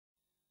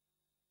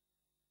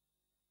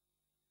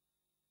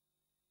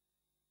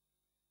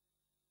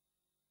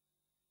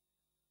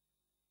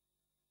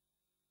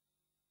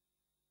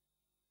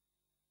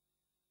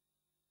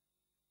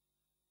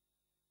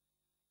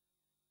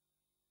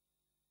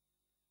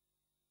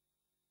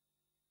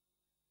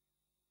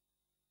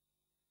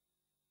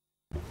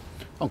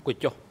អង្គុយ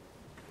ចុះ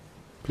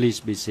Please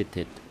be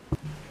seated.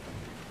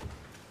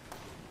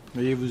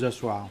 Veuillez vous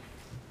asseoir.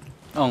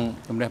 អង្គ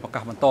ជំនះប្រកា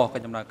សបន្តកិ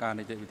ច្ចដំណើរការ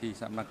នៃវិធី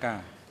សកម្មការ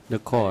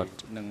The court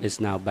is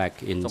now back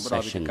in សូមផ្ដ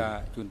ល់វិធី session. ការ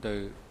ជូនទៅ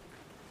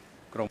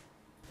ក្រុម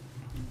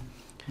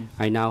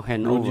I now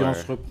hand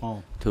L'audience over reprend.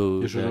 to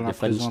Et je the donne à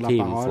defense présent la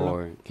team parole for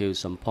Kyu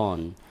Sampon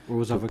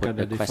aux to avocats put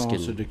de la the défense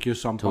question de Kyu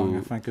Sampang to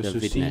afin que the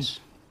ceux-ci witness.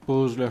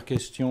 posent leurs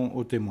questions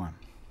aux témoins.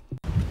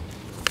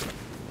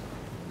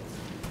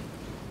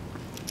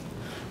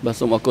 បាទ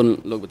សូមអរគុណ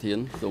លោកប្រធាន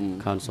សូម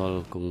Counsel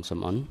Kung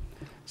Samon.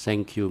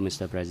 Thank you,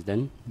 Mr.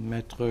 President.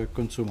 Maître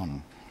Konsumon.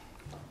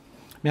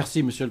 Merci,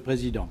 Monsieur le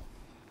Président.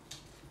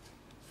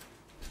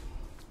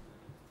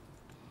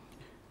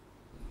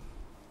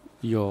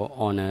 Your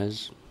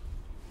honors,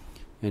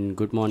 and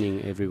good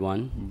morning,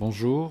 everyone.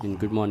 Bonjour And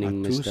good à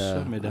morning, tous,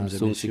 Mr. mesdames et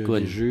Sung messieurs Sikun.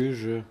 les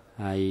juges.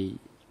 I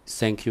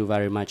thank you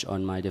very much on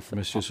my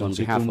Monsieur on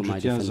behalf Sonsikun, of je my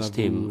tiens defense à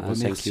team.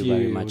 vous Thank you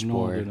very remercier much au nom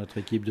for de notre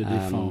équipe de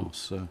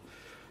défense.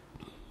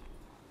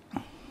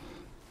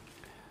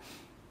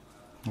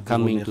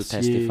 coming to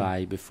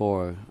testify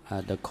before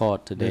the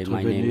court today.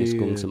 My name is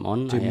Kung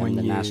Samon. I am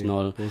the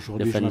National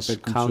Defense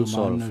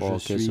Counsel for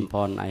Kyu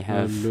Sampon. I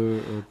have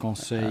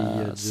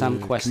some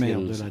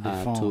questions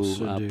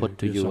to put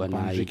to you, and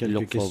I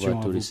look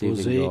forward to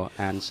receiving your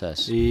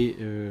answers. Et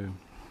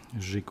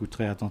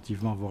j'écouterai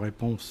attentivement vos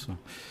réponses.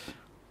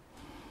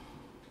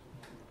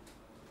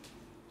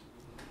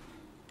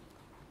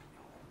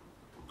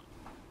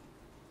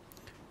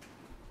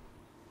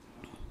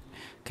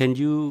 Can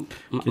you,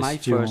 my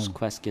first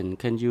question,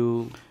 can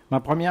you Ma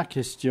première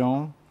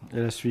question est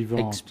la suivante.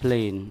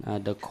 explain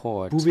the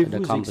court, the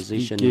Pouvez-vous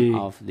composition expliquer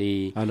of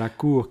the à la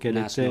Cour quelle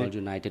National était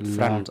United la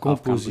Front of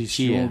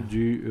composition Cambodia,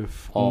 du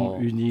Front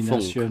or uni FUNC?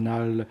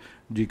 national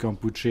du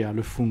Kampuchea,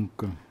 le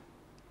FUNC?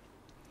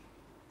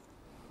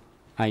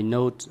 I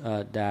note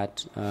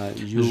that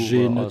you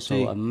J'ai were noté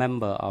also a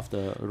member of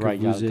the vous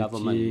royal étiez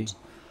government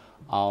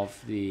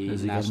of the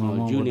Mais également National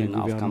membre du Union of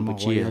gouvernement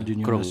Cambodia, royal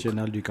d'Union GRUNC.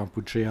 nationale du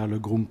Kampuchea, le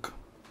GRUNC.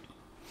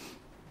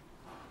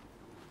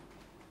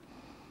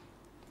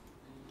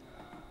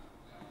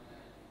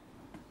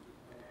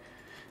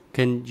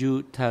 Can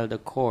you tell the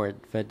court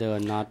whether or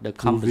not the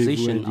Pouvez-vous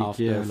composition of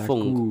indiquer the à la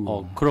FUNC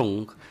or Cour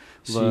GRUNC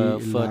si were la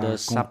further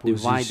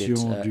subdivided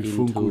composition du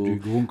FUNC ou du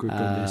into GRUNC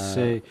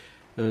connaissait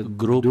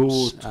groups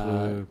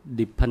d'autres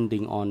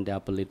depending on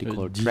their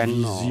political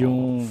trend or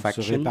divisions se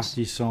factions?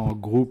 répartissant en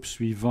groupes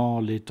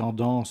suivant les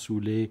tendances ou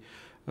les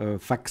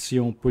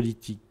factions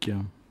politiques.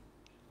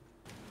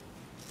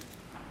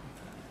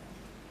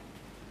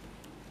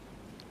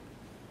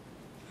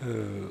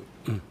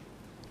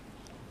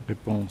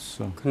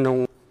 Réponse.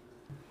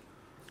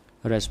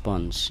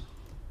 Response.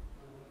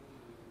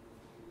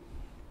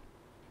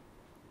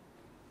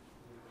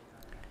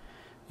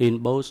 In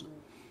both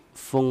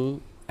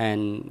FUNC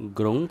and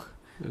GRUNC,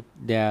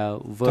 there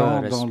were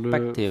Tant dans le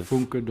respective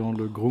FUNC que dans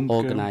le GRUNC,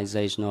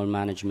 organizational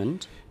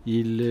management.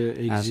 il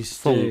As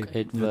existait FUNC,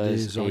 it des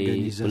was a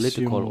organisations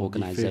political différentes.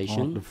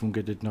 organization. Le FUNC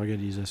était une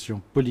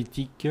organisation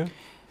politique.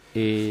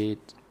 It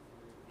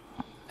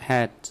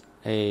had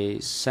a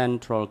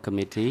central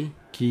committee,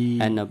 Qui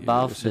and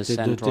above the s'était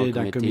central doté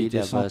d'un committee, comité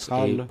there was a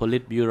central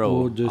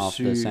politburo of the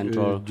au-dessus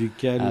central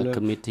duquel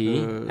committee,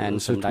 and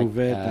se Samdech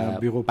trouvait un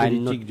bureau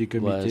politique du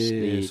was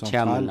comité the central.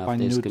 chairman of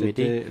this Pagnot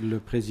committee. était le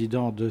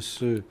président de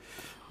ce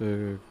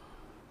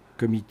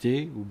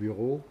comité ou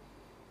bureau.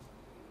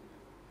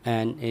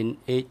 And in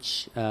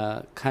each Et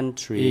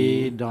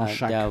country, dans there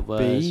chaque was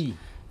pays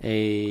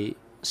a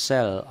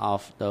cell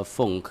of the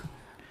FUNC.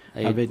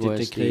 avait It été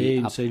was créée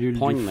une the cellule du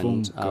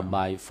appointment FUNC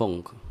by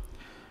FUNC.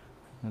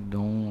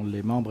 dont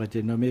les membres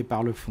étaient nommés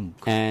par le FUNC.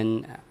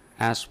 And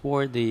as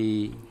for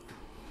the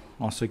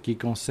En ce qui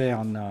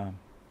concerne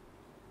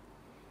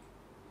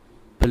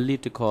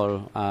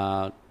political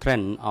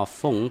trend of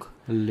FUNC,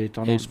 les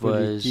tendances It was,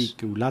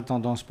 politiques ou la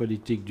tendance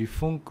politique du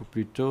FUNC, ou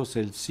plutôt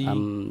celle-ci,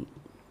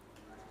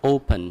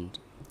 opened.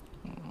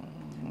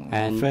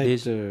 And fait,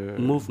 this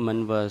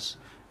movement was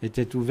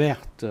était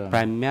ouverte.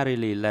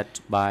 primarily led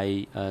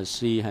by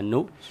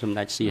Sihanouk,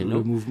 Samdech Le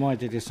Sihanouk, mouvement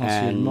était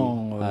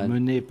essentiellement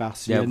mené par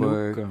there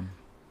were Sihanouk.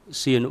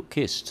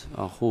 Sihanoukistes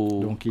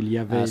who Donc il y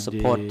avait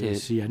supported des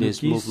this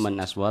Sihanoukistes movement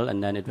as well,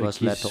 and then it was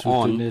qui later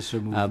on soutenaient ce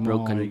mouvement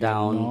broken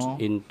down également,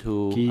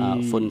 into qui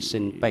Fun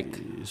Sin Pek.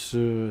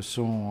 se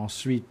sont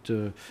ensuite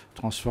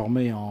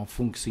transformés en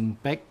Fung Sing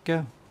Pek.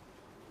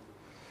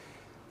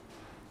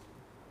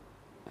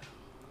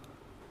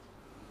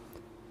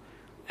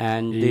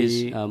 And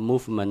this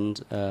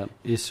movement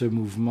Et ce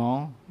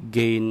mouvement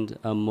gained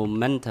a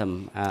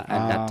momentum at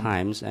that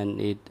times,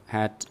 and it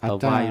had a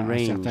atteint wide un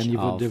range certain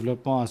niveau de of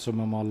développement à ce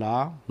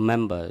moment-là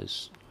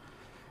members.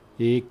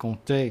 et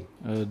comptait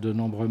de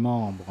nombreux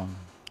membres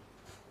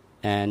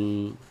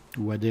And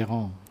ou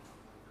adhérents.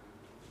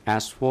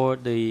 as for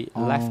the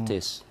En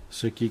leftist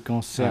ce qui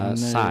concernait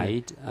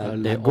side, la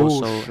they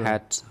gauche, also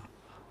had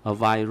a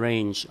wide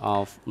range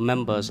of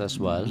members as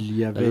well. Il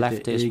y The avait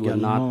leftists were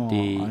not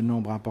également un the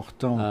nombre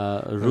important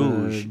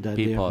rouge people,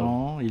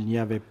 d'adhérents. Il n'y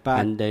avait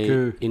pas and they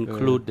que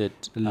included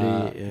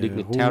les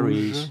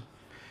dignitaries rouges.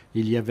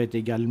 Il y avait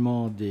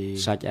également des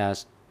such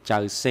as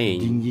Chau Sing,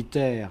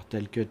 dignitaires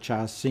tels que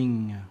Cha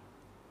Sing.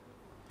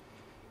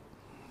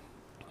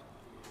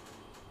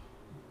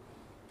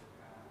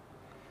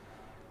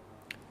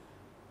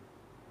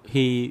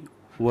 he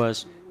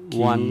was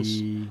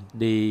once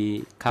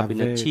the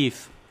cabinet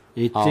chief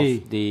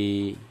of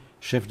the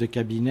chef de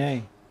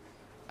cabinet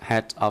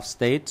head of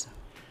state,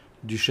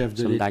 du chef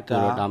de Samdech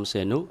l'État, Norodom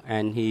Sihanouk,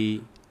 and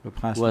he le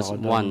prince was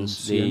Norodom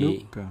once the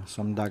Sihanouk,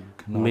 Samdech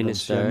Norodom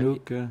minister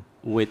Sihanouk,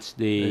 with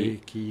the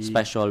qui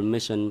special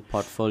mission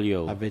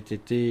portfolio. avait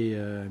été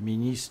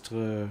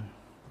ministre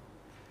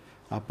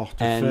à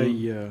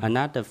portefeuille And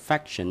another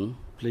faction,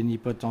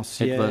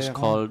 plénipotentiaire. it was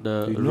called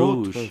the Une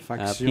autre Rouge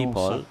faction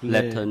people,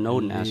 s'appelait later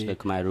known as the les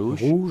Khmer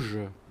Rouge, Rouges,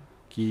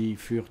 qui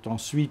furent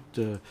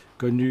ensuite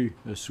connus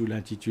sous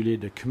l'intitulé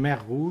de Khmer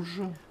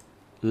Rouge,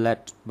 led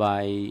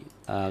by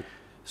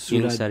sous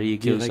Ieng la Sari,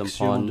 Khieu direction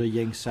Samphan, de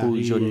Ieng Hu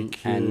Sari, Jun,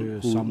 Khieu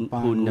and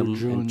Samphan, Hu Nam Hu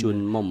Jun, and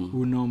Jun Mom.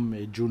 Hu Nom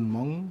et Jun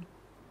Mong.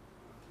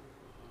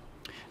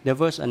 There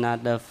was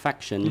another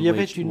faction Il y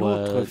avait which une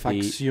were autre the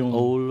faction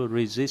old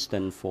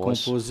resistance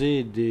force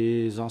composée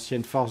des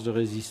anciennes forces de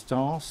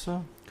résistance.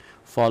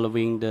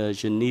 following the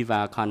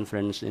Geneva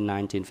Conference in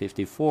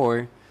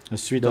 1954.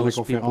 Suite à la Those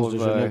conférence de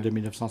people Genève were de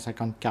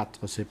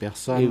 1954, ces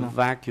personnes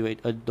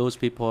Those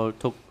people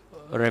took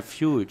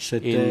refuge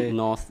s'étaient in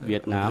North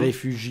Vietnam.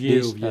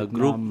 réfugiés au This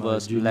group Vietnam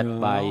was du led Nord.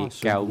 by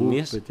Ce Cao groupe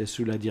Mis, était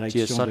sous la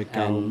direction Chie de Sot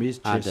Cao and Mis,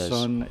 Chie others.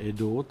 Son et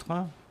d'autres.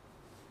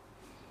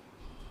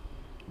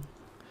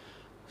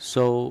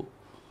 So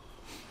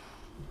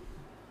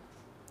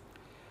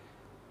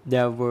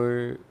there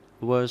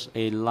was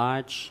a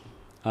large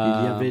Il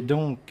y avait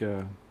donc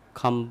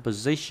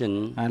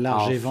composition un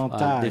large of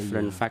éventail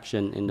different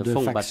factions in the de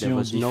Fung, but there factions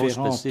was no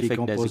différentes qui specific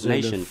composaient le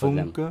designation for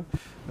them. Funk,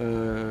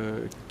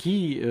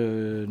 qui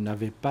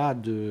n'avaient pas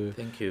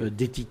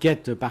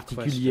d'étiquette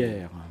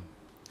particulière.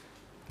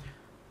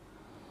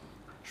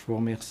 Je vous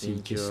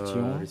remercie.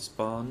 Question.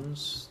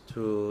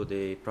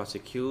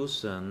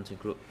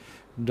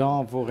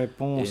 Dans vos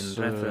réponses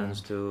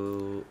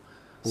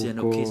au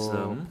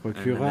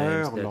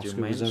procureur, lorsque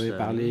vous avez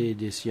parlé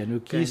des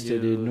cyanokistes et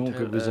des noms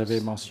que vous avez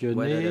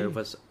mentionnés,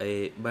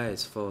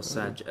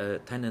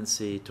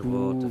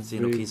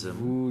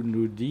 pouvez-vous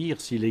nous dire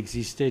s'il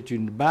existait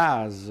une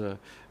base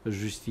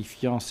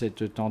justifiant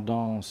cette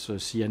tendance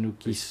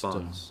cyanokiste?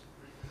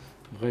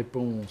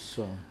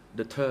 Réponse.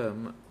 Le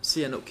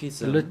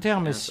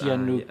terme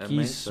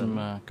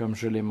cyanokisme, comme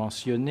je l'ai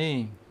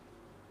mentionné,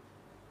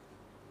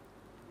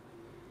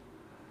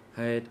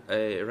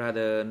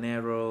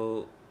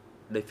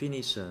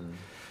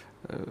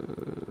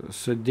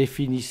 se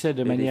définissait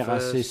de manière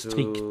assez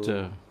stricte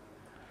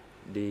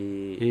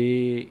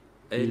et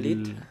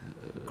il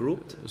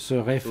se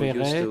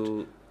référait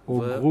au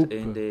groupe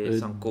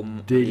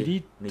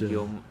d'élite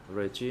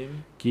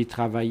qui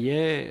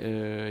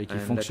travaillait et qui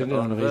fonctionnait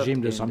dans le régime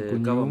de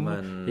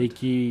Samkounium et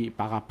qui,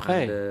 par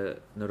après,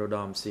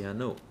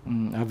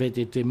 avait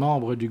été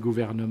membre du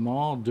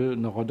gouvernement de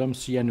Norodom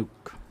Sihanouk.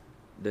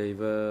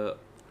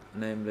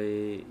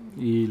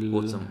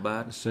 Il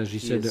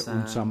s'agissait de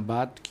Un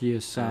Sambat, Khieu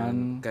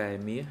San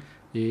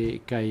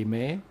et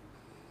Kaime,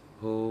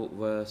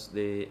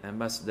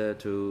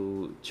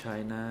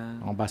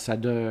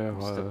 ambassadeur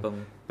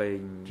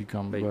du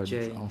Cambodge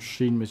en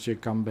Chine, M.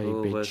 Kambay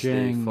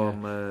Pecheng,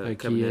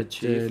 qui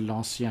était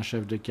l'ancien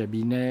chef de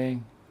cabinet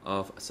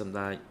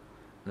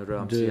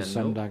de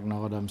Samdech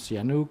Norodom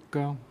Sihanouk,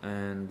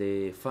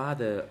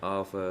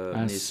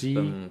 ainsi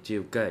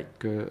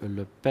que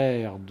le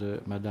père de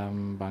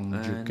Mme Bang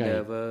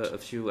Jukay.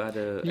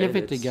 Il y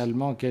avait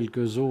également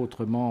quelques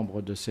autres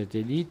membres de cette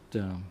élite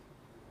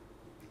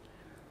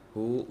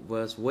qui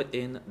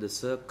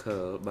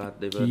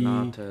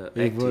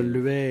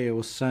évoluaient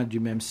au sein du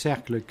même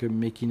cercle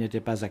mais qui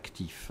n'étaient pas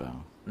actifs,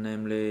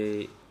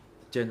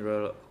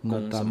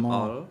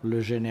 notamment le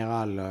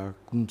général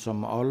Kun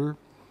Som Ol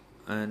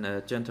et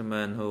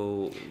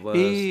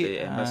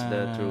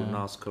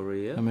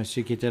un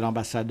monsieur qui était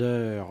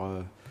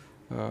l'ambassadeur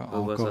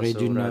en Corée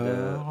du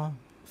Nord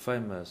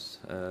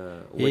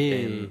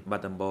et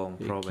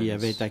qui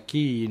avait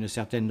acquis une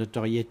certaine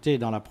notoriété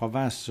dans la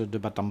province de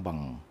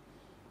Battambang.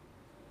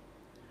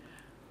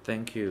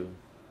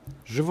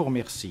 Je vous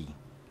remercie.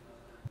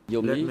 យ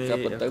មនេះក៏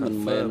ប៉ុន្តែមិន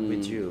មែ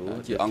ន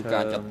ជាអង្គកា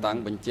រចាត់តាំង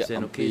បញ្ជាក់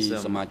អំពី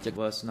សមាជិក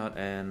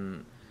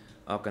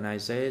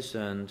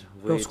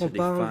Lorsqu'on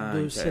parle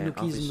de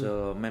cyanokisme,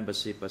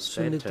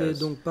 ce n'était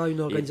donc pas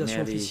une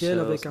organisation officielle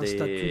avec un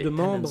statut de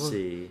membre.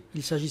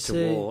 Il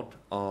s'agissait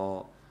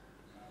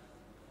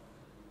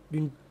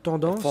d'une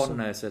tendance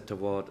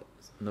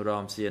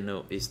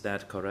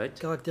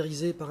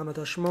caractérisée par un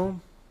attachement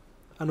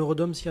à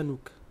Norodom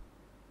Sihanouk,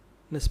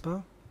 n'est-ce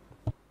pas?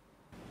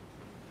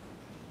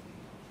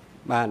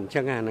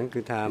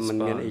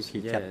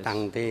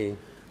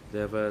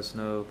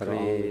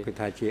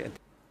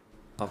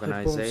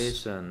 Réponse,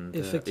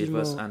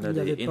 effectivement, il n'y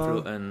avait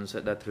pas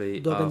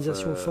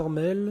d'organisation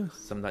formelle.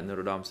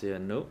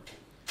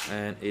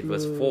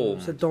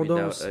 Cette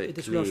tendance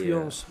était sous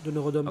l'influence de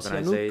Norodom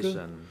Sihanouk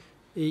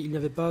et il n'y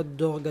avait pas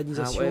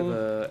d'organisation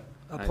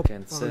à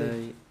proprement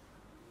parler.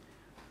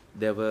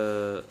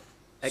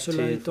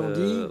 Cela étant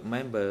dit,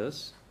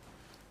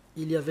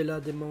 il y avait là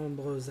des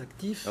membres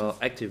actifs,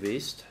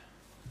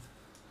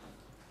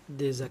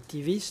 des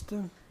activistes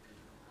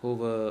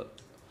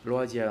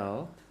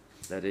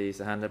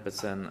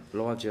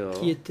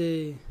qui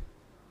étaient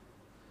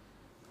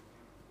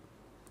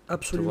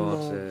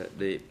absolument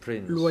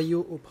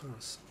loyaux au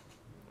prince.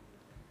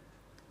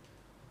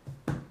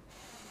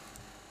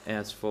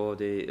 As for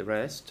the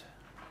rest,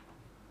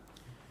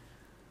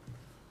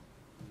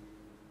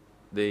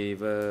 they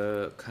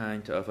were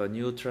kind of a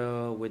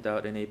neutral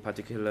without any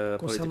particular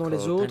Concernant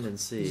les autres,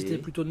 ils étaient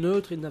plutôt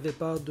neutres, ils n'avaient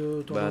pas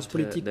de tendance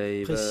politique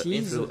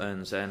précise,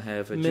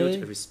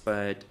 mais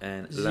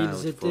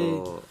ils étaient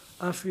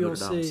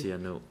influencés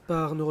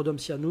par Norodom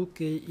Sihanouk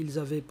et ils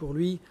avaient pour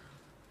lui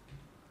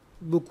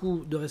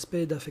beaucoup de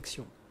respect et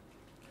d'affection.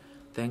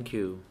 Thank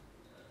you.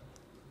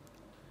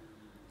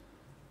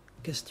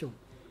 Question.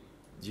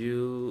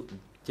 You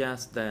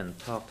just then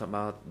talked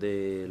about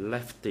the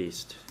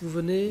leftists, vous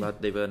venez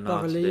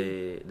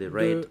parler the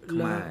de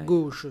la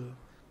gauche.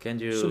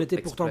 Ce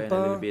n'était pourtant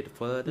pas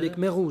les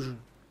Khmers rouges.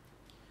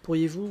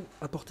 Pourriez-vous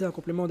apporter un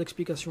complément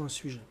d'explication à ce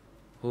sujet?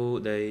 Who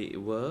they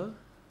were?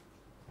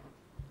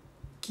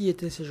 Qui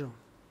étaient ces gens?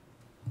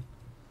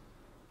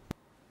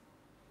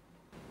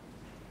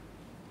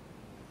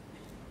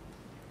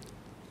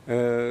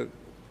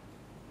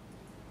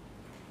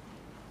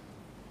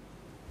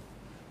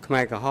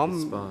 Khmerក្រហម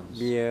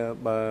វា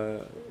បើ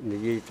និ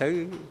យាយទៅ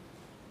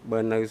បើ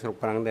នៅស្រុក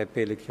ប្រាំងដែល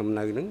ពេលខ្ញុំ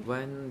នៅហ្នឹង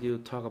When you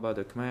talk about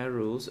the Khmer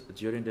Rouge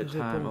during the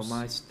time of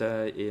my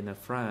stay in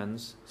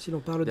France, si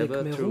l'on parle des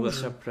Khmer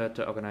Rouges,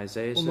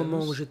 au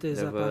moment où j'étais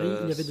à Paris,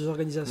 il y avait deux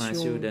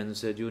organisations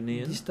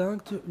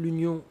distinctes,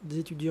 l'Union des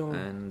étudiants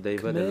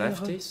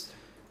khmers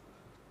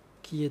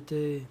qui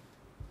était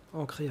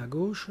ancrée à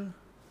gauche.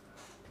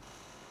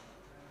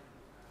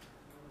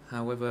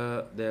 However,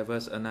 there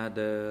was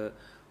another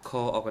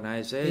core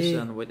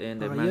organization within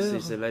the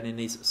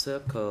Marxist-Leninist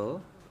circle.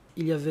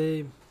 Il y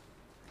avait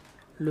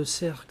le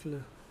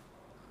cercle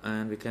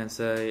and we can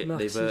say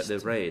they were the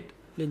red.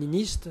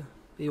 Léniniste,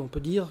 et on peut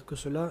dire que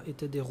cela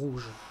était des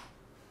rouges.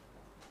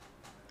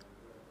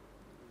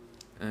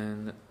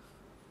 And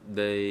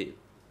they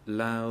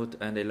allowed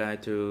and they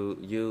like to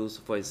use,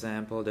 for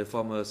example, the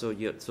former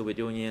Soviet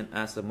Union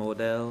as a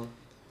model.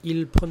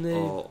 Ils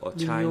prenaient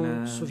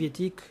l'Union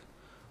soviétique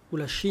ou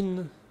la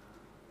Chine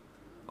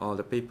or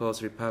the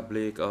People's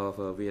Republic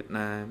of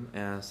Vietnam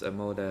as a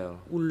model.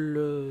 Ou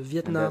le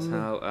Vietnam and that's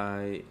how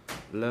I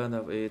learned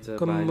of it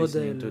comme by modèle.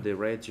 Listening to the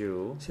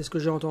radio. C'est ce que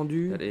j'ai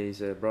entendu that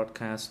is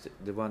broadcast,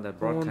 the one that en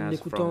broadcast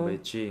écoutant from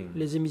Beijing.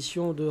 Les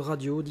émissions de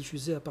radio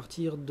diffusées à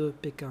partir de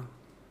Pékin.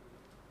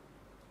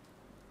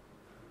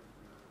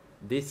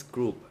 This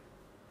group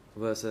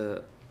was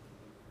a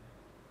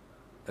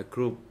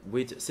group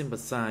which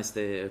sympathized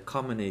the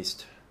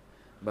communists.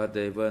 But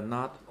they were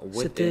not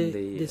within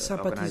des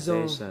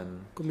sympathisants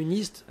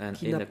communistes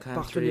qui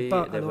n'appartenaient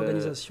pas à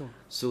l'organisation.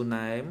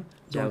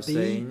 Dans le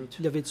pays,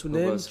 il y avait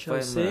Tsunem, Chao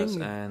Seng,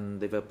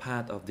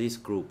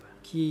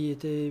 qui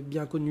étaient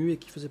bien connus et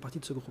qui faisaient partie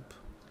de ce groupe.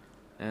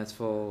 As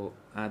for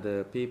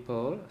other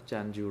people,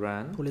 Chan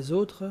Duran, pour les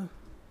autres,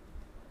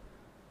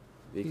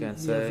 we can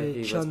say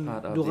he was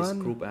part of this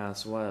group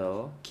as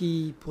well,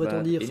 qui,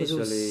 pourrait-on dire, faisait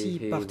aussi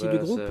partie du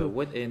groupe,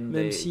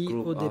 même si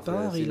au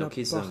départ il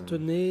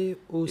appartenait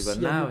au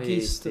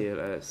sihanoukiste.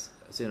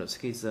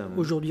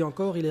 Aujourd'hui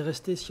encore, il est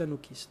resté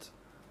sihanoukiste.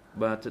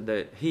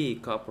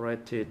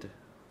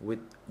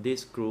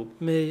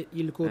 Mais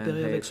il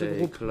coopérait avec ce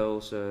groupe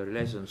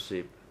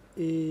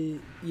et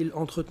il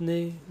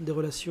entretenait des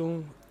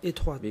relations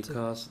étroites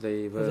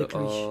avec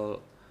lui.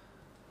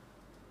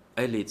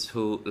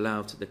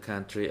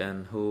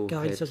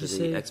 Car il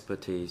s'agissait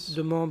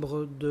de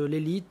membres de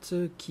l'élite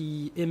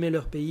qui aimaient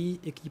leur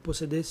pays et qui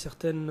possédaient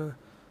certaines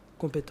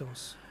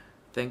compétences.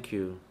 Thank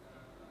you.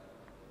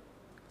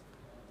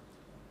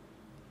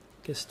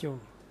 Question.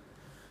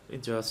 In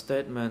your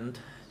statement,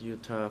 you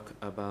talk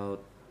about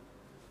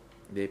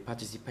the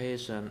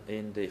participation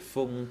in the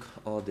funk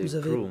or the Vous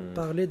avez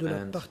parlé de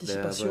la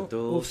participation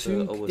au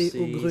funk et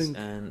au grunk.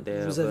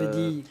 Vous avez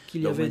dit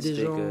qu'il y avait des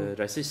gens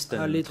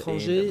à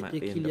l'étranger et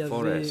qu'il y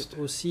avait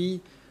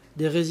aussi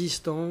des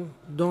résistants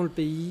dans le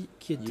pays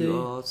qui étaient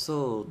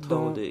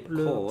dans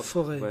le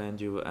forêt.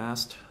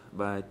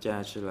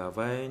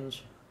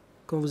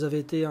 Quand vous avez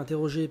été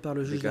interrogé par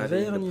le juge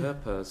Lavergne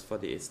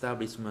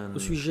au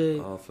sujet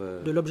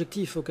de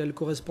l'objectif auquel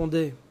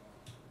correspondait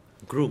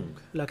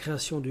la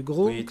création du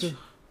Grunk,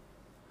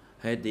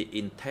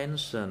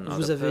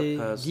 vous avez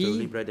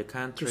dit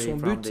que son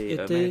but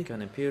était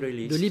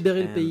de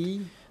libérer le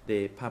pays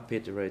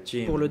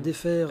pour le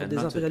défaire des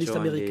impérialistes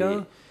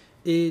américains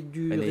et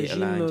du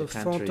régime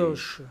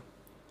fantoche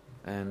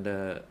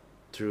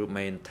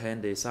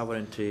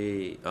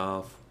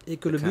et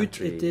que le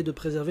but était de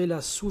préserver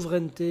la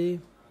souveraineté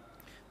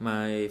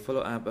My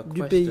follow-up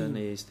du pays. question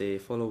is the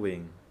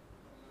following.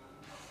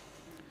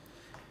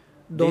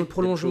 Dans le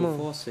prolongement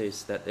de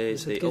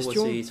cette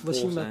question,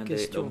 voici ma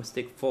question.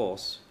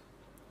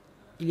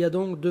 Il y a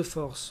donc deux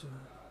forces.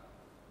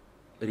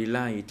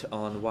 Relied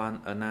on one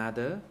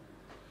another.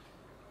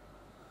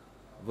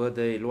 Were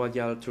they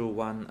loyal to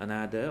one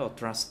another or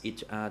trust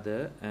each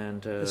other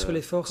and Est-ce que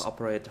les forces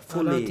cooperate à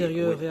fully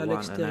l'intérieur with et à one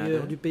l'extérieur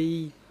another? du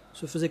pays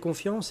se faisaient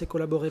confiance et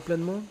collaboraient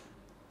pleinement?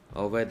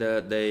 Or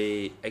whether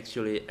they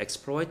actually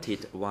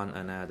exploited one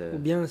another? Ou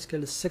bien est-ce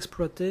qu'elles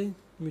s'exploitaient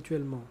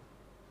mutuellement?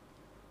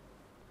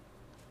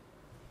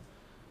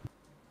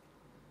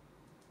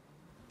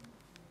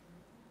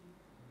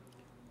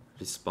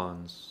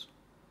 Response.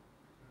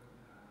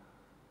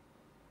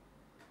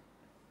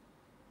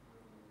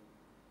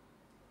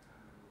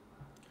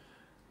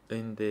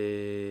 In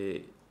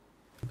the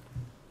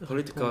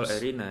political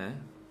arena,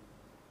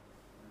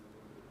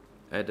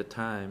 at the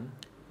time,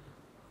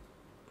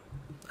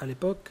 à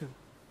l'époque,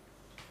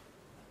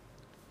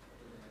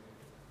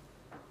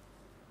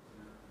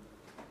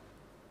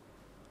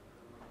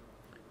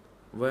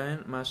 when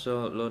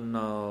Marshal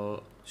Lon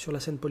sur la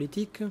scène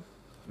politique,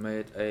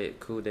 made a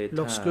coup d'état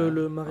lorsque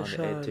le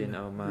maréchal on 18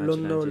 of March Lon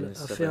Nol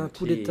a fait un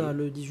coup 1970, d'état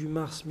le 18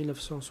 mars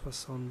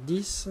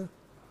 1970,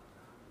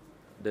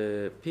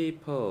 the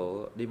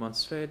people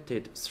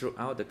demonstrated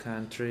throughout the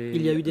country,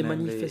 il y a eu des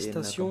namely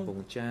manifestations in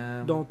Kampong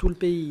Cham dans tout le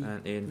pays,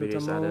 and in various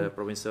notamment other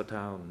provincial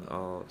towns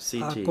or à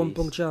cities.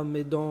 Kampong Cham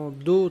et dans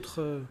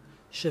d'autres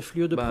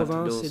chefs-lieux de But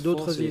province those et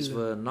d'autres forces villes.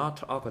 were not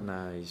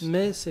organized.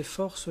 Mais ces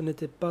forces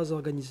n'étaient pas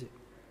organisées.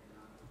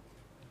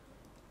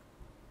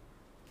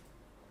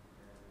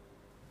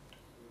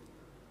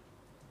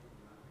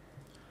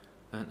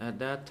 And at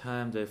that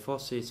time, the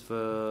forces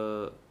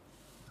were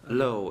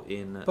low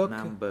in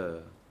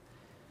number.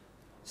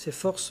 Ces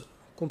forces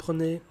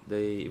comprenaient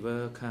They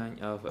were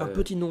kind of un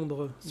petit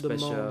nombre de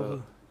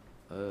special,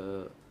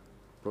 membres.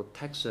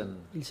 protection,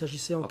 Il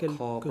s'agissait en a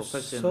core quelque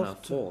professional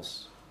sorte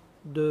force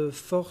de of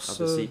forces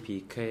the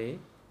CPK.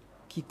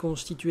 qui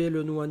constituaient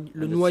le And the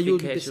noyau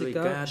du CPK actually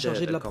PCK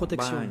chargé de la gathered,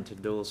 protection.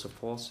 combined those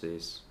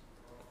forces.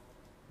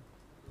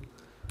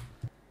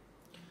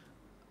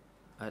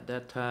 At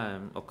that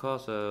time, of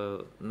course,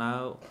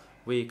 now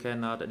we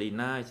cannot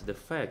deny the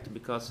fact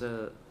because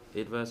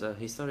it was a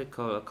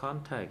historical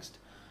context,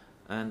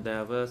 and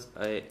there was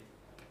a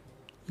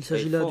Il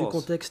s'agit là du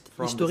contexte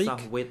historique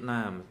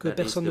que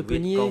personne ne peut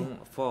nier.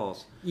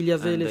 Il y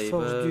avait les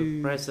forces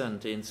du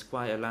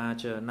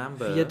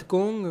Viet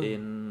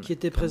Cong qui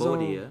étaient présents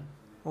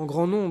en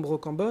grand nombre au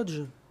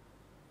Cambodge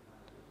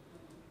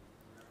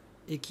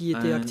et qui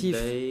étaient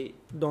actifs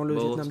dans le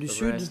Vietnam du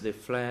Sud.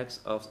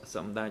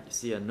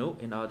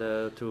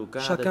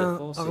 Chacun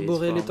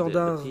arborait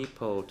l'étendard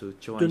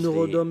de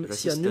Norodom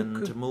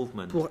Sihanouk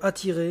pour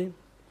attirer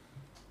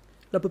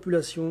la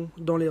population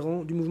dans les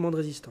rangs du mouvement de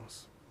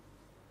résistance.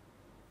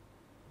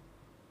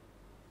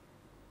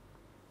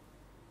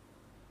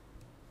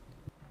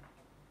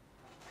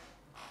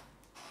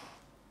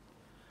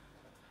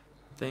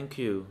 Thank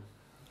you.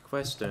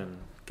 Question.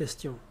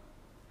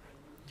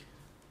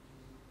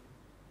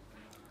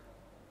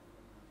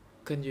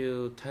 Can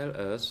you tell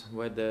us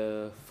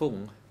whether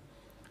Phung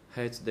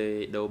had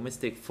the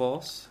domestic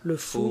force Le who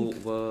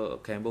Phung were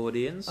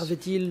Cambodians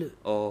avait-il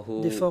or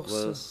who des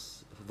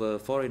forces were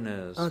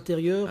foreigners?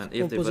 intérieures And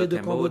if they composées were de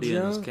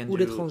Cambodgiens Cambodians, can ou you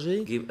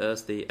d'étrangers? give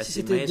us the Si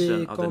c'était des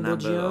estimation of the number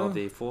Cambodgiens, of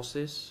the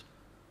forces?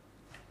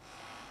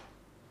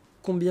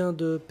 Combien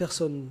de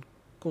personnes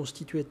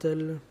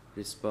constituaient-elles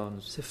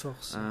Response. ces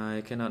forces?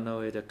 I cannot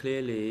know it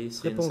clearly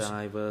since Réponse.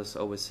 I was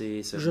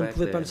overseas Je ne back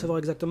pouvais pas le then. savoir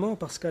exactement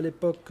parce qu'à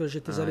l'époque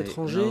j'étais à I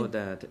l'étranger. know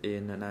that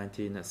in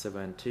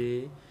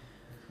 1970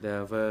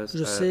 there was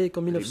Je a sais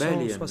qu'en rebellion in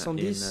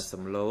 1970,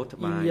 Samlot il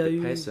by y a the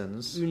eu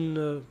peasants.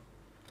 une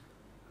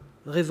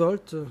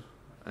révolte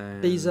And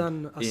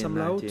paysanne à in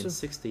Samlaut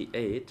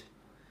 1968,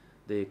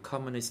 the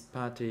Communist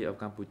Party of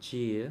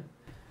Cambodia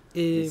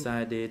et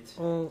decided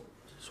en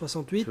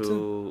 68,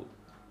 to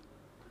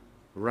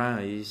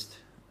rise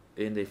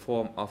in the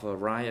form of a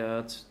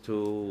riot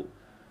to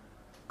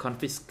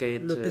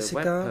confiscate Le PCK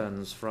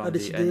weapons a from the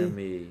décidé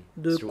enemy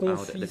de throughout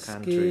the confisquer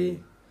country.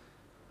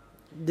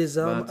 des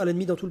armes But à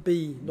l'ennemi dans tout le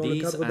pays, dans le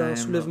These cadre d'un armed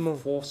soulèvement.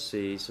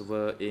 forces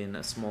were in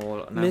a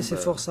small Mais ces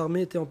number. forces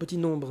armées étaient en petit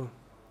nombre.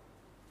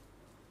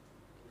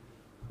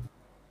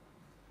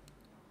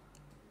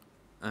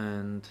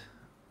 And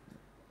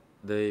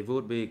they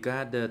would be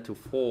gathered to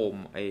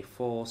form a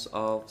force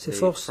of Ces the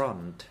forces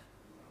front.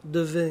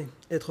 Devaient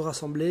être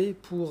rassemblées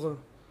pour And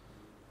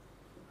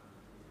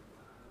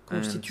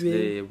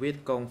constituer the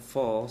Viet Cong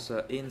force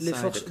les inside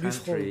forces the du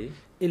front country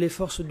et les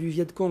forces du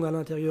Viet Cong à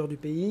l'intérieur du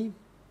pays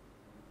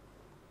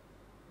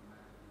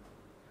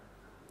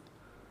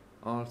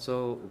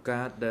also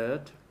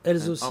gathered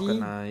elles and aussi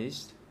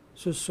organized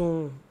se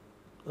sont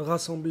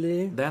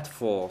rassemblées that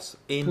force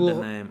in pour the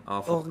name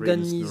of Prince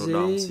organiser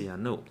Norodom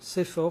Sihanouk.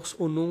 ces forces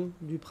au nom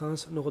du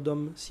prince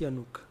Norodom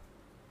Sihanouk.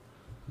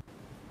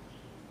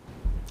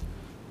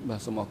 បាទ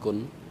សូមអរគុណ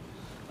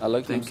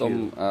Thank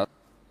you.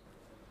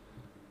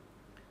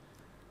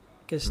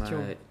 Question.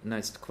 My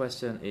next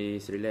question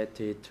is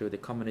related to the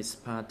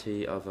Communist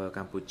Party of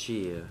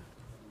Cambodia.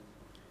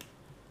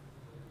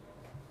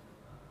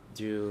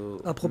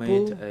 À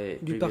propos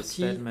du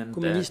Parti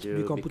communiste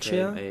du Cambodge,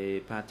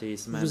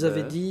 vous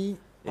avez dit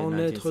en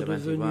être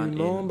devenu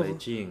membre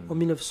en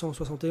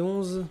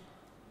 1971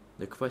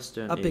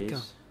 à Pékin.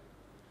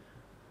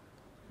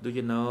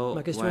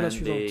 Ma question est la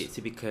suivante.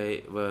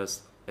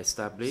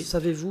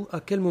 Savez-vous à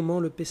quel moment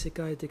le PCK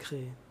a été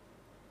créé?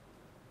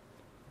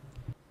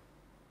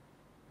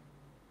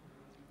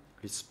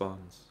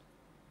 Response.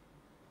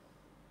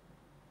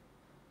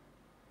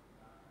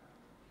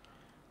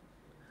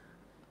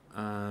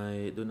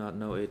 I do not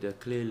know it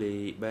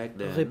clearly back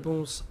then.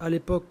 Réponse. À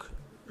l'époque,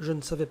 je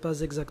ne savais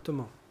pas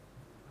exactement.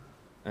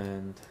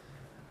 And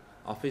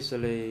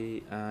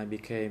officially, I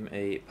became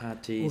a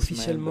party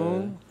Officiellement,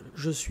 member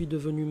je suis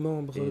devenu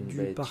membre du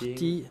Beijing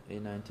parti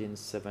in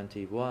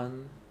 1971.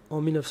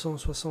 En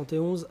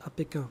 1971 à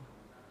Pékin.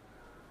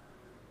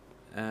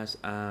 As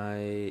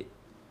I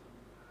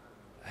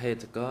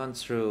had gone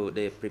through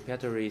the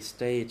preparatory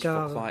stage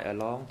for quite a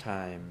long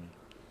time.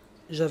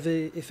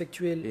 J'avais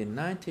effectué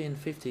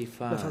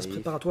la phase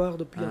préparatoire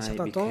depuis un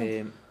certain temps.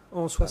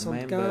 En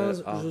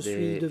 1975, je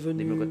suis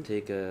devenu membre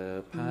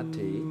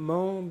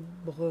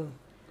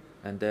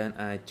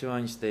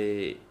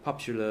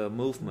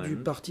du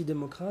Parti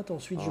démocrate.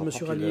 Ensuite, je me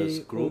suis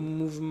rallié au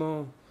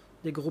mouvement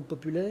des groupes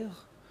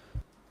populaires.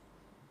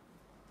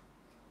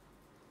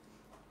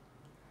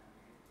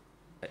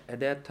 At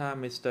that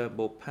time, Mr.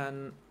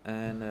 Bopan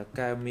and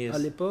Kaomir. À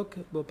l'époque,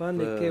 Bopan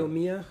et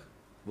Kaomir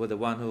were the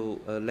one who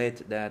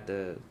led that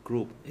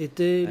group.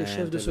 Étaient les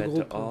chefs de ce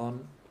groupe.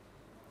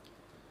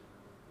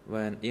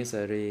 When Ieng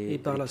et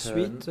par la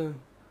suite,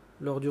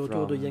 lors du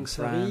retour de Ieng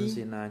Sary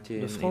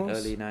de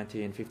France,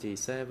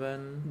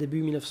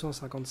 début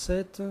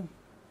 1957,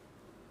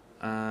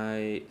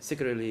 I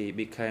secretly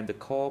became the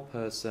core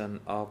person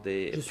of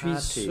the je suis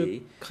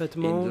party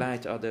secrètement in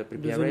light of the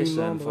devenu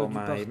preparation for membre du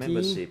my parti.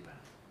 membership.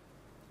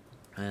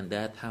 And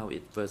that's how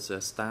it was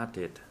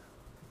started.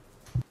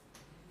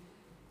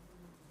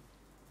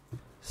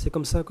 C'est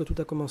comme ça que tout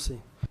a commencé.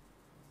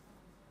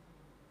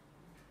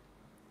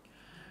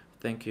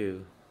 Thank you.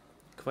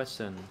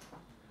 Question.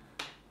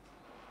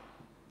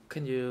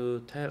 Can you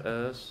tell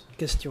us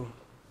Question.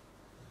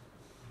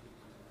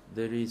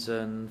 the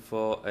reason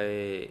for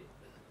a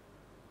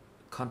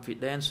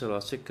confidential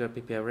or secret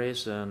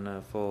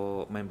preparation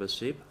for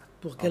membership?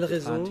 Pour quelle of the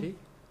raison party?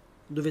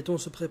 devait-on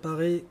se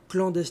préparer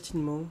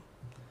clandestinement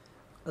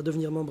à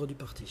devenir membre du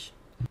parti?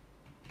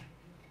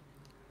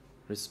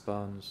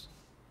 Response.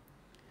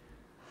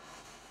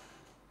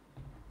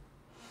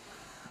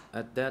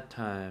 At that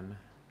time,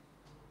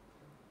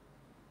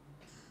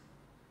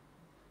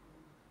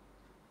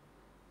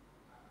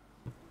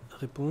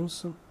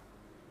 Réponse.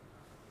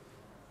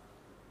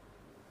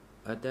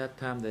 at that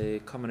time, the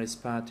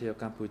Communist Party of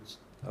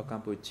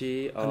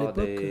Cambodia À or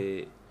the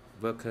l'époque,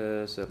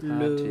 Workers' Le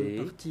Party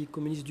Parti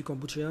communiste du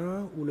Cambodge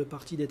ou le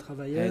Parti des had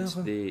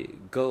travailleurs the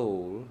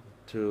goal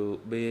to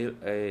build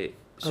a avait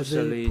pour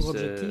socialist,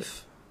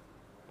 objectif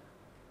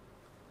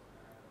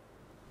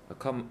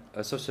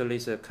a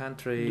socialist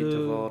country de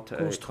toward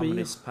a construire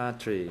communist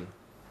party.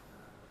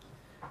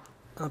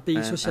 un pays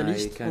And I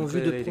socialiste can en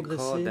vue de clearly recall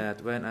progresser that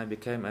when I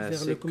became a vers le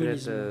secret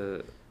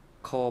communisme.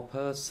 core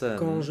person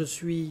Quand je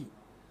suis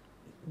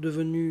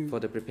devenu for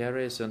the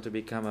preparation to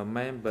become a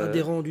member,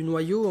 adhérent du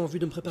noyau en vue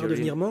de me préparer à during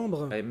devenir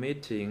membre, a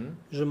meeting,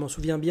 je m'en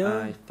souviens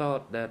bien, I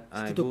thought that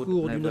I c'était au would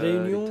cours d'une never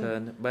réunion,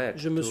 return back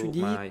je me to suis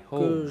dit my que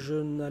home je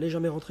n'allais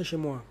jamais rentrer chez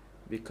moi.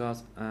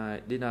 because I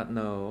did not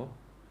know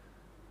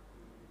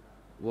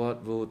what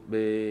would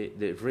be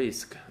the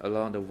risk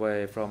along the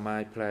way from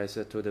my place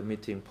to the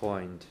meeting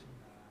point.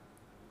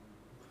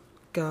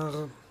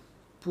 Car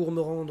pour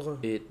me rendre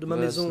It de ma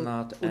was maison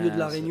not au lieu de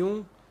la as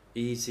réunion,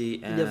 easy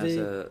il y avait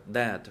as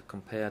that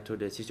compared to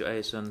the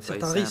situation, for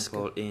certains risques.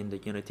 example, in the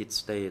United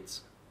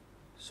States.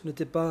 ce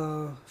n'était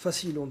pas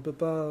facile. On ne peut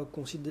pas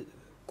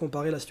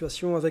comparer la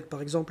situation avec,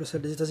 par exemple,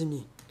 celle des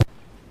États-Unis.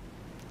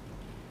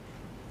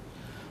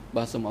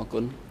 បាទសូមអរគុ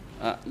ណ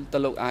តើ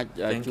លោកអាច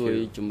ជួយ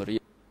ជម្រាប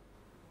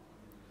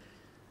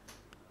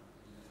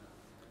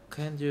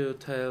Can you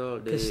tell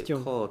the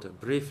Question. court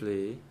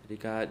briefly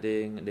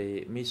regarding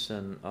the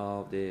mission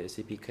of the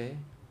CPK?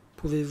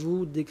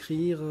 Pouvez-vous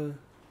décrire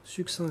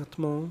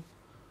succinctement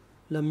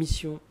la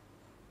mission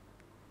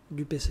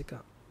du PCK?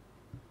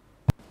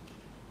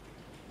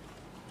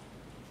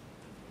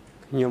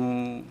 ខ្ញុំ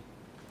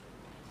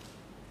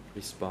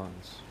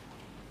Response.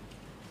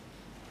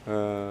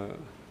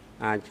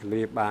 អាចជម្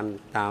រាបបាន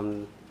តាម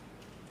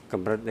ក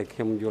ម្រិតដែលខ្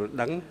ញុំយល់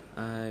ដឹង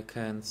I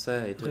can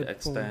say to the Réponse.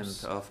 extent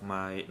of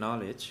my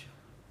knowledge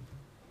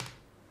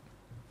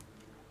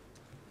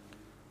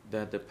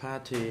that the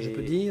party Je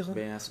peux dire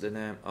bears the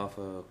name of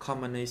a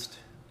communist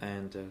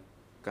and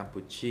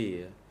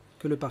Cambodia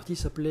que le parti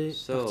s'appelait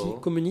Parti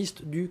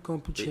communiste du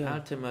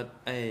Kampuchea.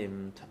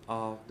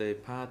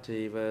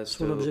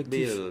 Son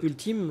objectif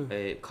ultime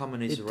était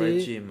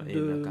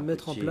de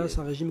mettre en place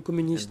un régime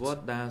communiste au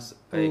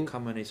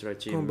Cambodge.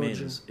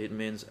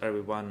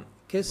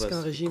 Qu'est-ce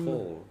qu'un régime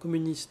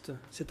communiste?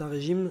 C'est un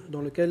régime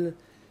dans lequel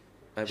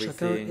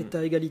chacun est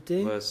à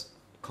égalité,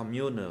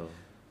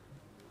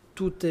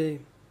 tout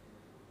est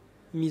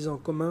mis en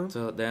commun.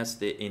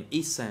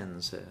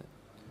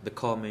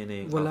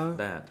 Voilà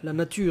la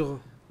nature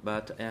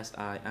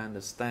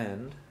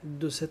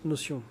de cette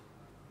notion.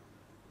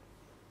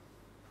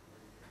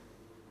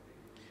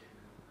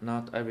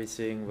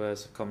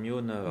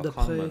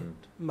 D'après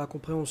ma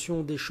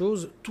compréhension des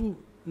choses, tout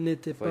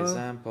n'était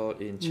pas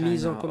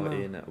mis en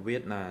commun.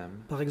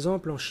 Par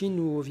exemple, en Chine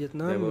ou au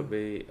Vietnam,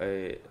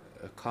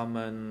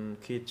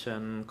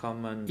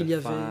 il y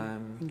avait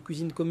une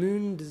cuisine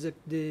commune,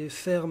 des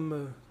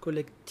fermes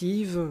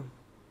collectives.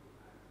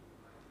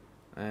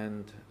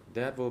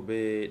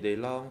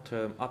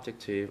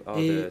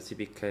 Et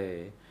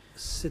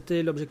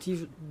c'était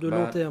l'objectif de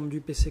long terme du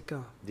PCK.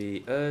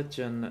 Mais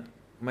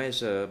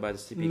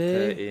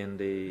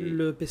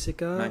le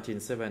PCK a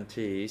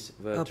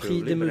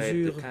pris des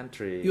mesures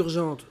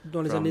urgentes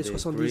dans les années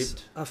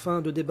 70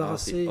 afin de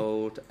débarrasser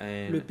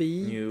le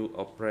pays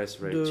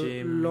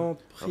de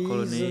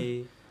l'emprise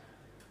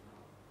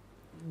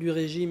du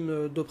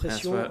régime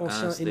d'oppression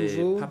ancien et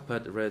nouveau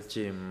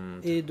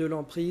et de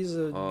l'emprise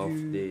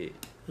du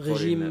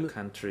régime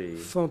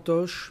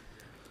fantoche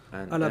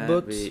à la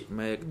botte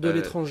de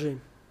l'étranger.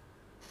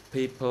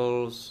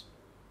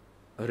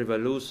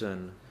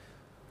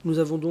 Nous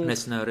avons donc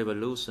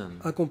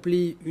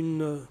accompli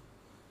une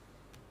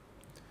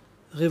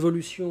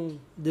révolution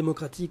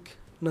démocratique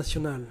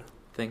nationale.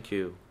 Thank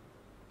you.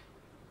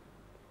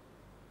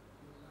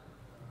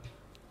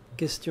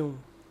 Question.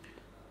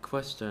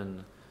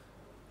 Question.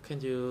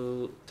 Can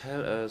you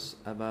tell us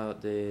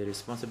about the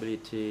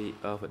responsibility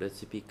of the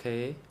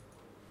CPK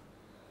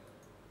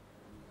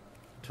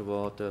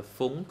toward the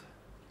FUNK?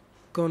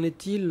 Qu'en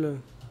est-il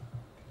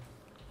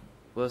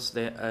Was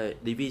there a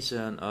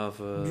division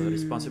of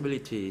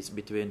responsibilities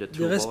between the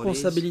two des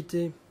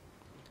responsabilités?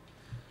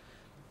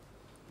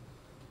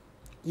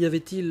 Y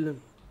avait-il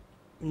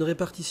une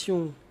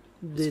répartition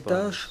des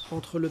tâches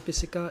entre le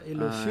PCK et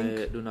le FUNK?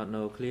 I do not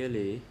know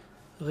clearly.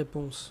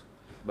 Réponse.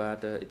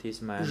 But it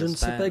is my Je ne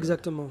sais pas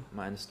exactement.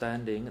 My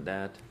understanding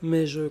that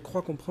mais je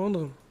crois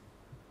comprendre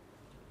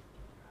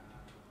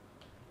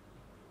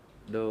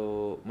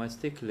que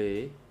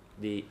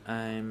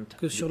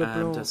sur le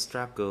plan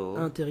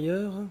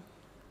intérieur,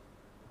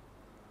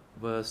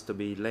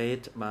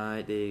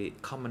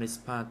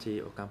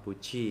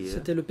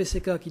 c'était le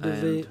PCK qui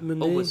devait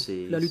mener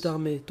la lutte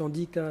armée,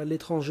 tandis qu'à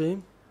l'étranger,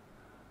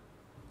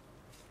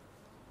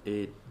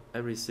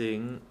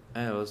 everything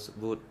else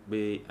would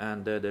be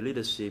under the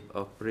leadership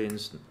of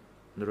Prince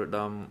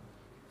Norodom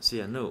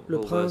Sihanouk. Le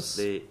prince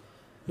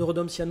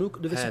Norodom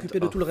Sihanouk devait s'occuper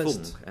de tout le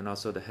reste.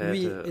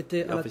 Lui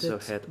était à la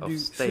tête du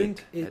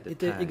FUNK et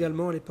était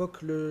également à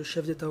l'époque le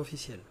chef d'État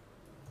officiel.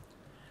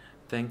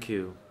 Thank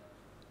you.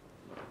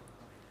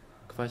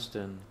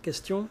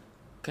 Question.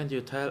 Can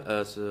you tell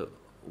us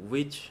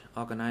which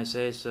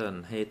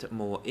organization had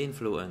more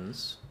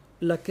influence?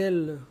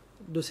 Laquelle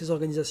de ces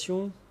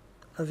organisations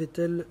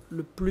avait-elle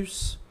le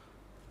plus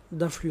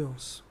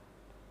d'influence?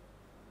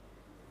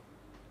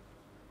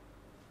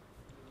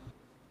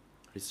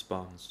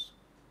 Response.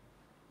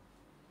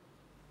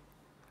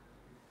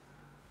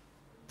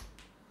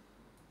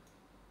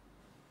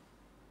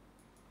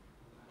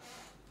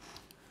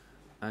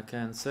 I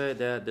can say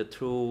that the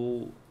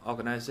two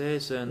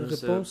organizations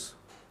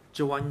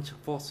joined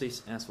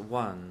forces as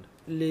one.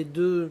 Les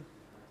deux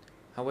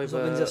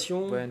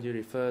organisations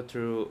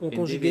ont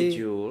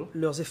conjugué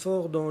leurs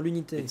efforts dans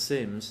l'unité.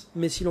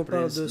 Mais si l'on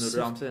parle de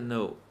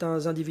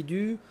certains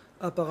individus,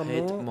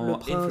 apparemment, le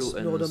prince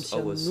Norodom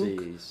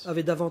Sihanouk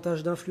avait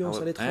davantage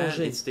d'influence à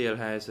l'étranger,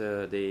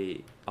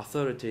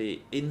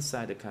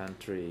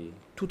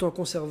 tout en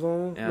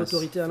conservant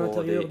l'autorité à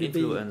l'intérieur du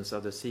pays. Pour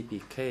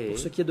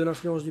ce qui est de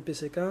l'influence du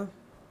PCK,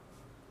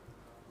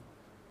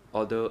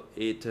 although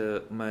it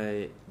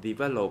may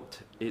develop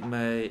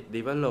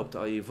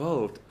or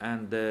evolve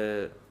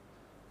under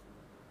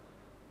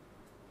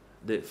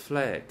the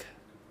flag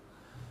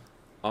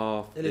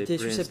of elle était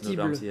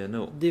susceptible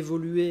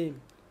d'évoluer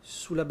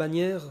sous la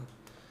bannière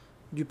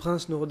du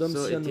prince Norodom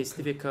Sihanouk.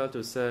 Il est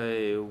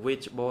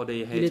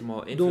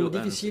donc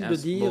difficile de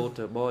dire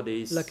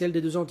laquelle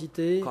des deux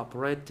entités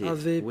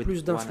avait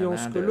plus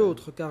d'influence que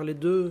l'autre, car les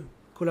deux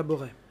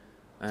collaboraient.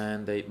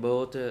 And they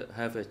both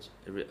have a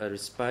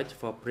respect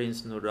for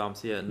Prince Norodom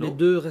Sihanouk. Les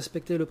deux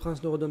respectaient le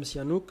prince Norodom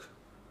Sihanouk.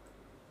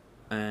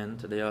 And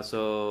they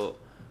also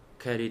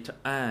carried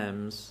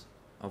arms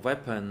or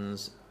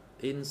weapons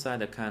inside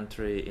the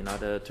country in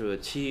order to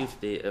achieve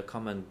the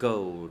common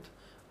goal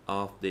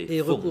of the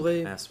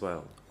FUNK as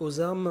well. Aux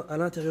armes à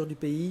l'intérieur du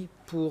pays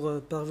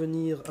pour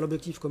parvenir à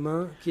l'objectif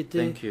commun qui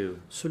était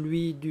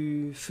celui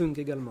du FUNK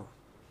également.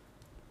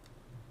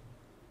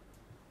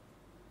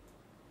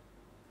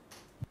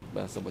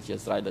 My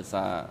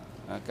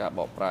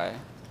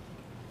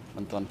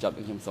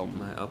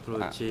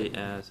apology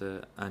as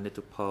I need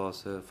to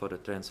pause for the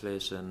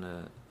translation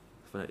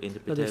for the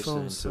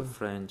interpretation to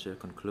French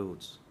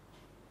concludes.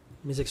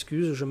 Mes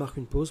excuses, je marque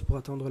une pause pour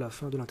attendre la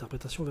fin de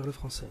l'interprétation vers le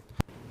français.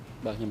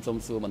 In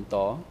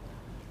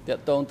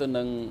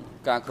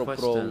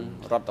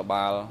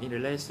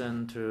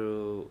relation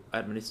to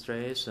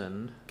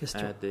administration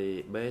at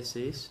the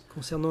basis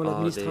concernant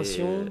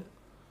l'administration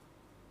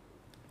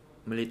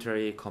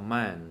military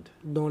command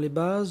dans les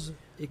bases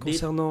et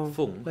concernant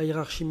la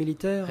hiérarchie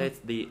militaire,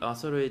 est-ce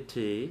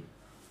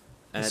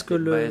que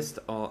le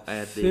Funk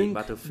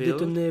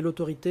détenait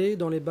l'autorité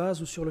dans les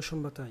bases ou sur le champ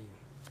de bataille?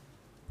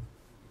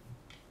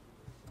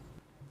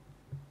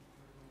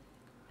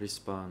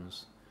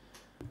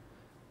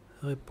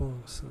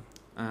 Réponse.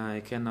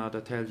 I cannot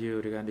tell you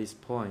regarding this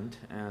point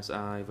as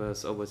I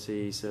was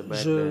overseas back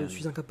Je then.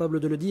 suis incapable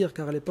de le dire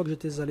car à l'époque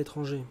j'étais à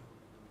l'étranger.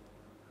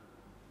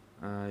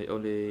 I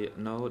only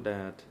know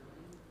that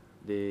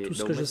the Tout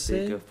ce que je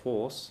sais, domestic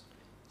force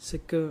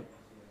c'est que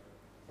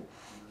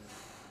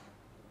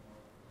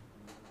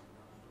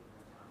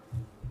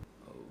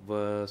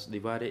was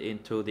divided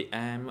into the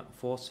armed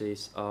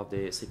forces of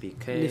the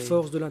CPK les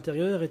forces de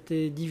l'intérieur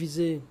étaient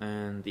divisées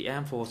and the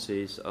armed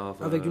forces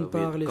of avec d'une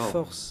part les Vietcong.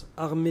 forces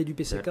armées du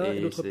PCK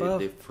et d'autre part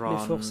les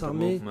forces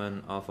armées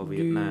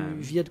du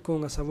Viet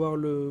Cong, à savoir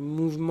le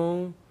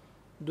mouvement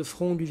de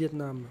front du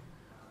Vietnam.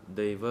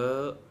 They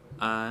were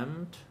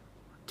armed,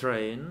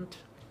 trained,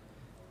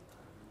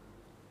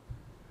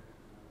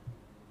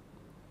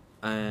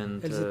 and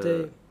Elles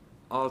étaient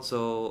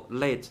also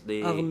led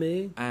the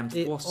armées armed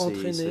et forces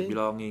entraînées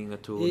belonging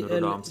to et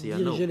elles Norodom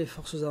Sihanouk. dirigeaient les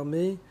forces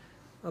armées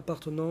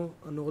appartenant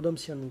à Norodom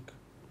Sihanouk.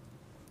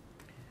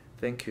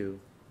 Thank you.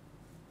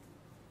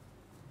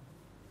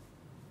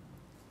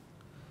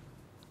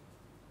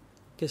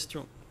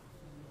 Question.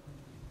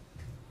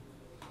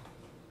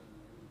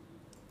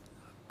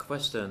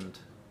 Questioned.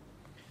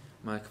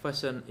 My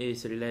question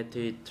is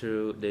related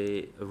to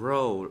the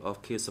role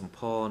of Khieu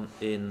Samphan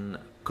in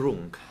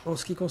Grunk. En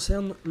ce qui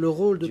concerne le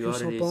rôle de You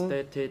Khieu already Samphan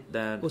stated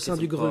that au sein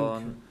du Khieu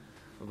Grunk.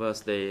 Samphan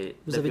was the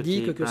Vous avez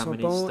dit que deputy Khieu prime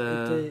Samphan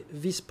minister était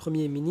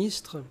vice-premier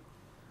ministre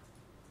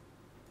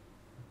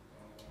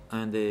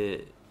and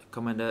the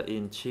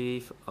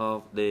commander-in-chief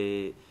of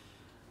the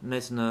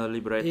National et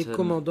Liberation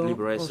commandant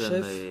en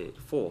chef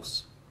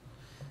Force.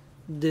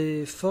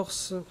 des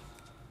forces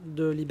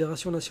de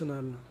libération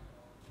nationale.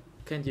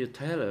 Can you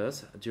tell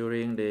us,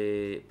 during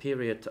the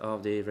period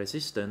of the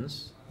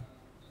resistance,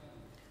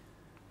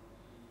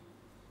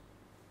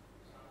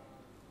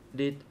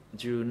 did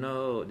you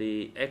know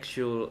the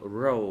actual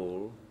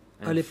role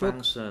À and l'époque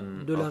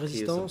function de la of Khieu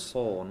résistance,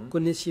 Samphan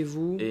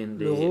connaissiez-vous in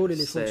le the rôle et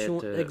les set fonctions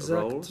roles,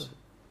 exactes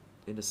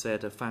in the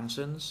set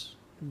functions?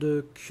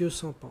 de Khieu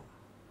Samphan?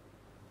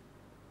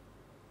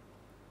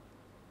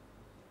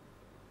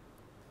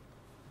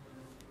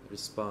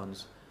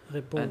 Response. At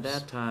Réponse.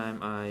 that time,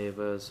 I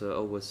was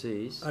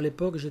overseas, À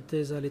l'époque,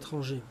 j'étais à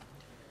l'étranger.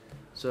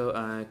 so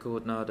I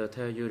could not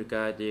tell you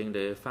regarding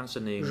the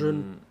functioning. Je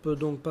ne peux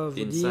donc pas vous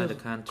inside dire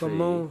the country.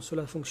 comment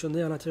cela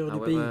fonctionnait à l'intérieur du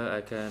pays. However,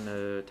 I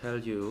can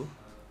tell you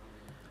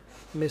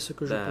Mais ce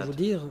que je that peux vous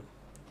dire,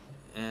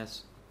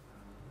 as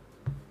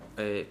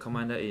a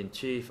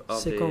commander-in-chief of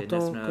c'est the qu'en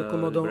tant que National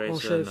commandant en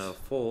Liberation chef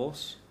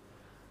Force,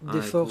 des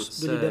I forces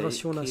could de say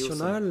libération Khieu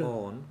nationale,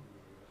 Samphan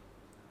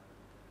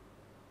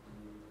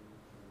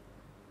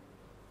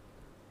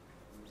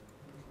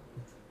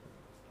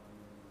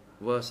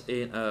was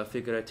in a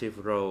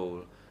figurative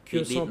role. He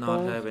Khieu did not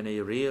Samphan have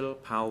any real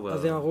power.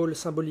 avait un rôle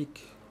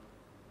symbolique.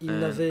 Il And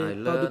n'avait I pas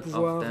de learned of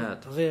pouvoir that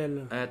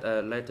réel. at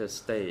a later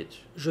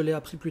stage, Je l'ai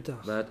appris plus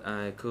tard. but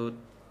I could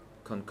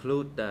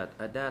conclude that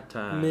at that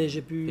time Mais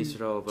j'ai pu his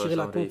role was tirer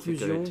la only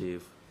conclusion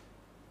figurative.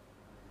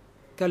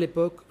 qu'à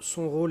l'époque,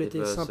 son rôle It était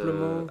was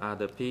simplement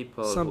other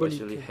people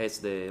symbolique. who actually has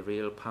the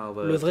real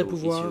power Le vrai to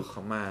pouvoir issue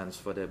commands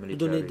for the de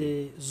donner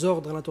military. des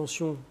ordres à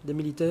l'intention des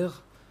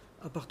militaires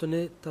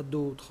appartenait à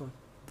d'autres.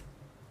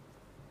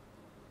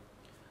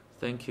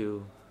 Thank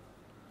you.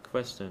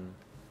 Question.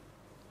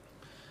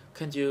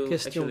 Can you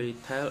Question. actually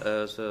tell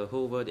us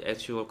who were the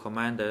actual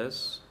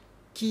commanders?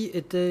 Qui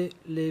étaient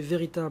les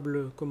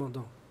véritables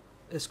commandants?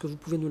 Est-ce que vous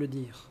pouvez nous le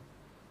dire?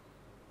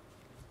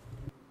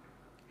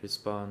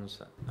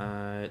 Response.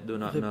 I do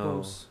not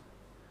Réponse.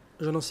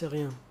 Je n'en sais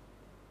rien.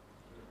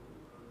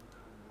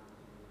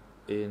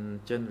 know. In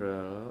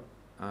general,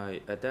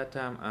 at that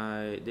time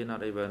I did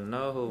not even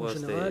know who En was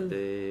général,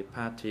 the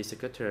party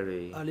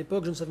secretary. À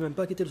l'époque, je ne savais même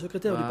pas qui était le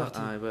secrétaire du While parti.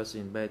 I was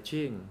in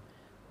Beijing,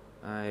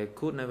 I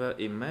could never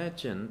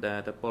imagine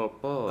that Pol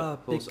Pot, À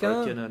whose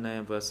Pékin, original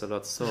name was Salot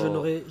Je So,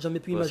 n'aurais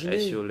jamais pu was imaginer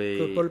actually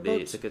que Pol the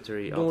Pot,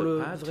 secretary dont of le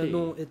the vrai party.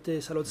 nom était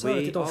Salotsa,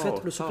 We était en fait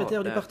all le secrétaire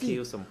thought du that parti.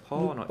 Khieu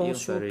Samphan Nous or Ieng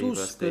pensions Sary tous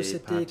was que the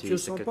c'était party Khieu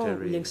Samphan ou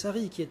secretary, Ieng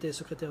Sary qui était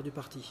secrétaire du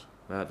parti.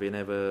 but we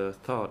never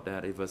thought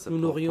that it was Nous Pol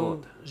n'aurions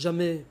Pot.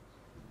 jamais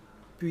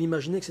pu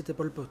imaginer que c'était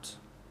Pol Pot.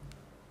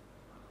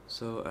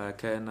 So I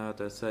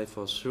cannot say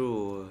for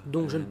sure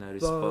Donc je ne and I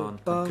peux respond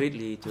pas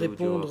concretely to your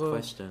répondre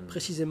question.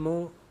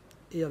 précisément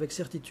et avec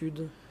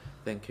certitude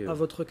à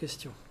votre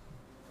question.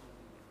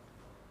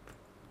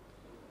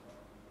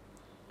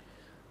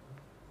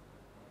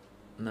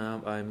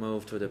 Now I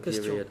move to the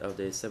period of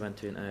the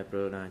 17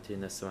 April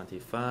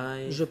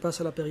 1975. Je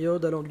passe à la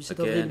période allant du 17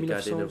 avril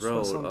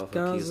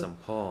 1975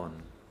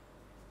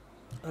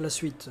 à la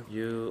suite.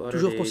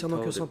 Toujours concernant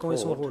Khieu Samphan et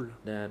son rôle.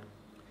 Vous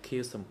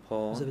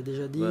avez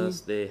déjà dit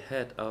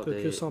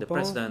que Khieu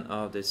Samphan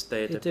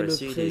était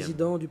le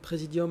président du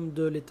Présidium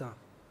de l'État.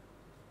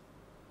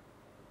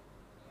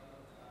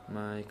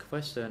 Ma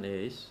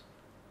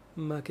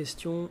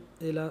question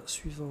est la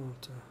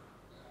suivante.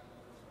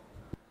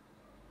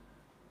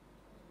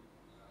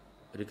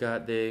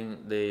 Regarding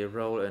the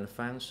role and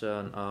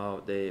function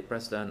of the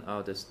President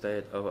of the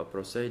State of a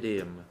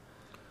Presidium,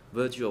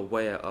 were you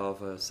aware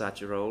of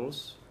such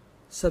roles?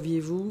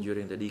 Saviez-vous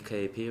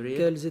period?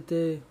 Quels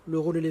étaient le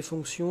rôle et les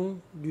fonctions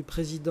du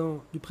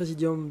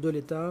Présidium de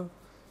l'État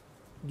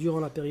durant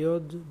la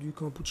période du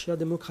Kampuchea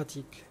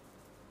démocratique?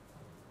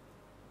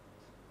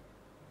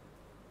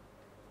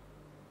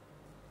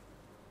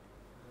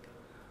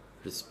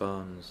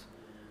 Response.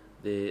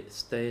 The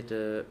State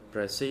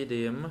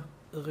Presidium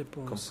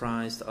Réponse.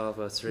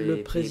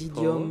 Le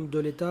Présidium de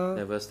l'État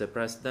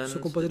se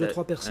composait de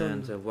 3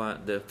 personnes.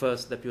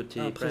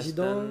 Un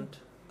président,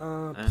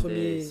 un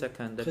premier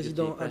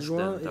président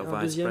adjoint et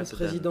un deuxième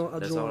président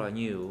adjoint.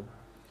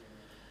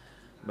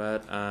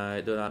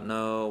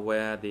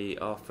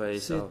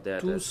 C'est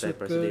tout ce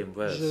que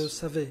je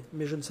savais,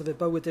 mais je ne savais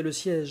pas où était le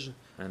siège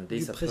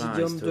du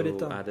Présidium de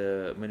l'État.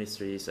 Et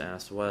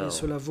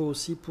cela vaut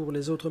aussi pour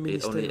les autres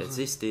ministères.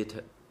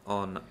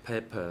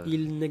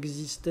 Il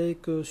n'existait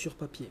que sur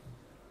papier.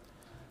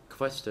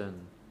 Question.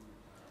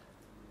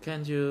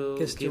 Can you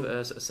give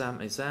us some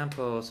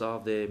examples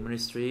of the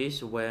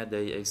ministries where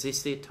they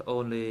existed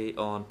only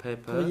on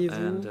paper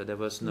and there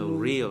was no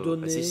real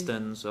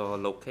existence or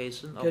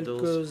location of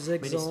those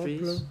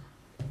ministries?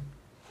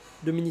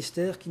 De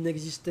ministères qui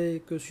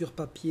n'existaient que sur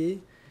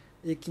papier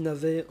et qui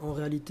n'avaient en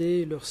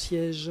réalité leur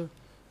siège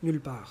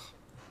nulle part.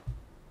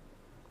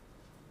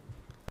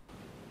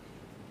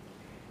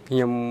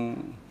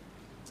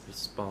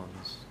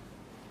 Response.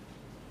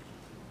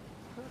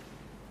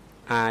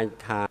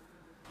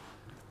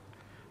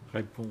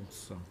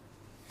 Réponse.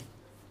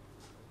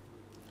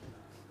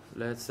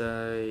 Let's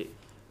say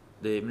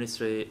the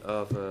Ministry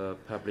of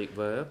Public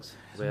Works,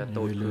 where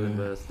Toipun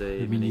was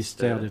the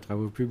ministère des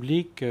Travaux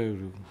publics,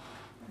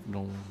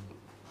 dont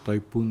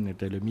Toipun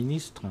était le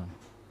ministre.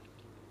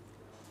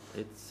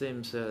 It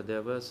seems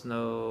there was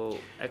no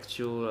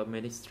actual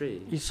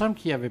ministry. Il semble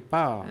qu'il n'y avait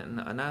pas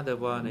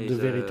de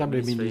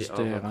véritable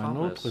ministère. Un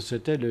autre,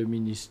 c'était le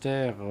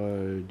ministère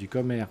du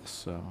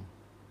Commerce.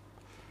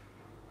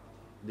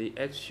 The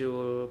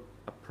actual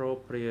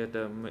appropriate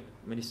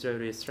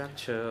ministerial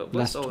structure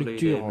La was only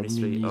the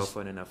Ministry of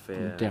Foreign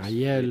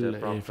ministérielle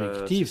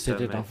effective,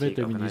 c'était en fait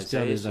le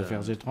ministère des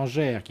Affaires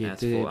étrangères qui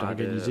était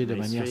organisé de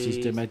manière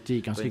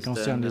systématique. En ce qui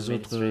concerne les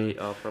autres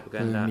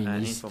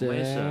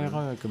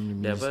ministères, comme le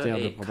ministère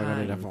de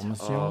propagande et de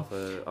l'information,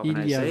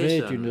 il y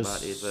avait une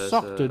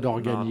sorte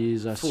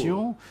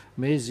d'organisation,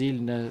 mais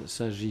il ne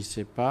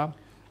s'agissait pas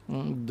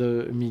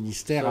de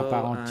ministère à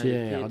part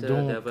entière.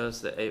 Donc,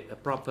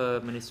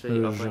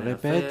 je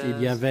répète,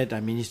 il y avait un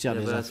ministère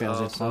des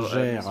Affaires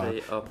étrangères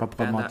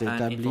proprement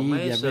établi,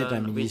 il y avait un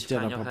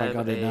ministère de la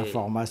propagande et de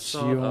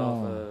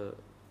l'information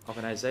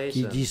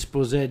qui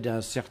disposait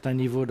d'un certain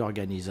niveau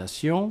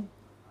d'organisation.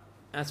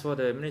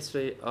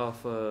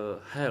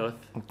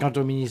 Quant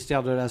au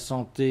ministère de la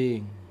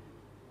Santé,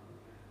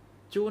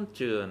 Jun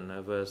Chun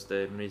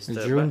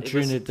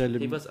était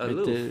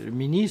le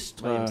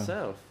ministre,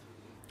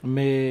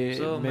 mais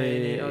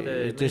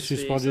était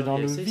suspendu dans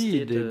le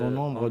vide. Et bon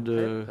nombre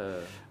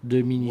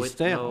de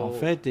ministères, en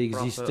fait,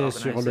 existaient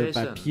sur le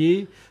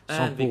papier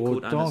sans pour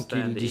autant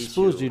qu'ils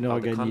disposent d'une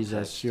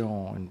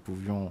organisation. Nous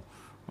pouvions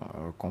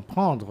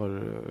comprendre,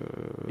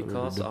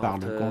 de par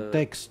le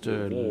contexte,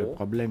 le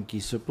problème qui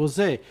se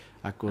posait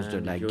à cause de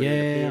la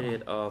guerre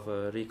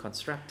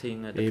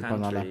et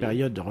pendant la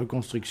période de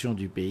reconstruction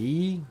du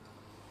pays.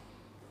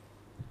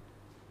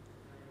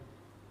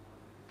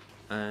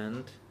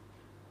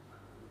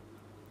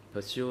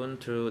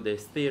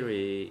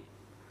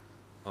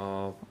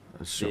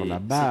 Sur la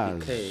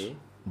base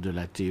de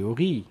la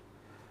théorie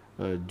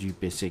du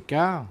PCK,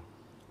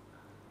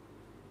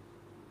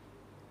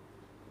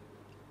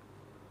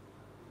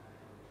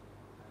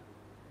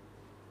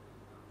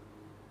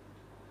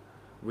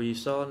 nous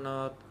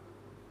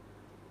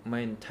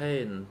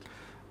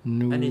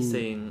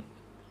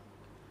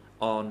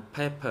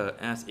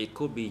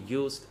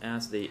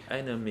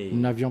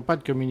n'avions pas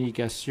de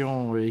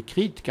communication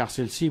écrite car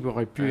celle-ci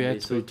aurait pu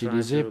être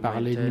utilisée par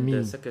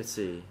l'ennemi.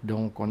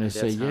 Donc on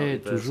essayait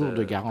toujours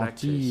de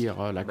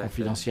garantir la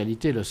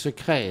confidentialité, le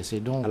secret.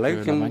 C'est donc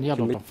la manière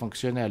dont on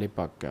fonctionnait à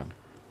l'époque.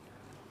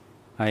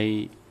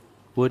 I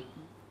would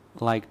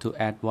like to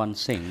add one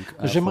thing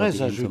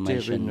J'aimerais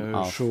ajouter une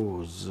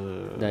chose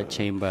the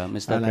chamber.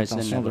 Mr.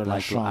 President, I would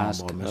like to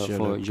ask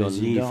for your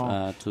leave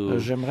to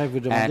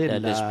add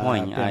at this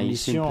point. I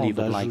simply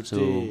would like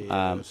to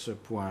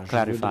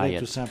clarify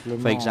it.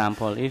 For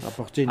example, if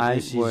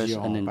I was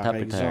an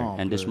interpreter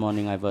and this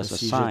morning I was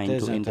assigned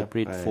to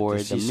interpret for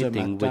the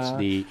meeting with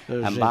the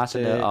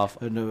ambassador of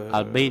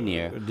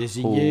Albania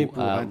who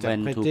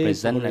went to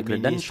present a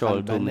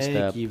credential to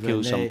Mr.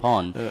 Kyu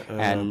Sampon,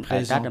 and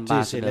that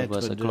ambassador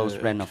was a close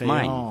friend of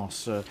mine.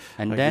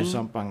 And then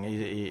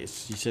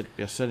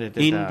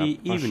in the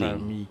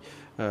evening,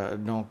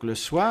 donc le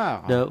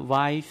soir, the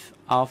wife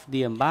of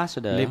the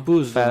ambassador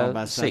l'épouse de fell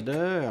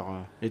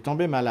l'ambassadeur est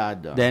tombée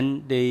malade.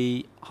 Then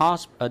the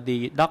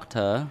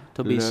doctor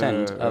to be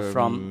sent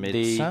from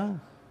the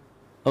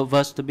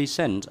was to be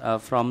sent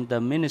from the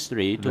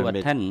ministry to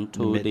attend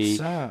to the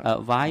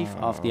wife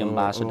of the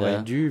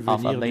ambassador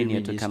of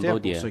Albania to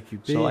Cambodia.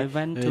 So I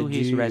went to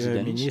his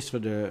residence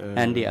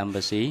and the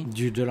embassy.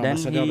 Then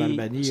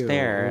he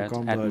stared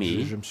at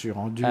me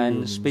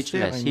and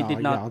speechless. He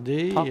did not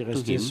talk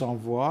to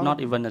him, not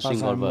even a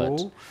single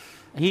word.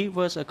 He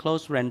was a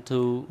close friend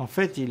to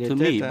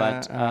me,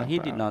 but he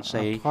did not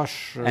say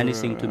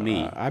anything to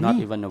me, not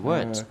even a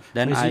word.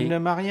 Then I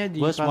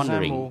was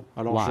wondering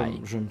why.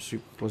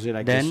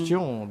 Then,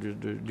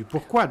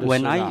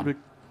 when I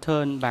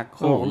returned back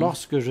home,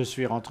 lorsque je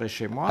suis rentré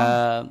chez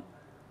moi,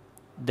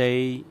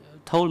 they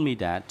told me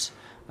that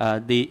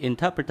the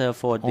interpreter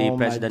for the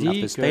president of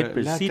the state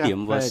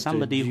presidium was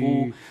somebody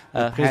who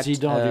had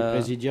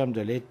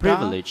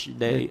privilege.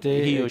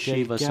 He or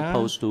she was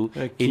supposed to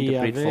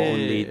interpret for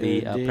only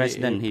the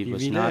president. He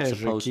was not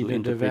supposed to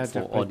interpret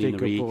for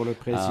ordinary or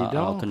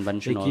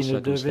conventional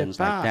circumstances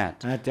like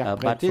that.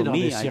 But for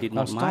me, I did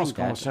not mind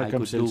that. I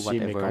could do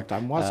whatever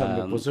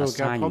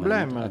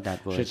assignment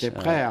that was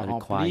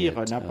required for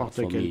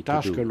me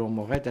to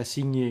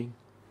do.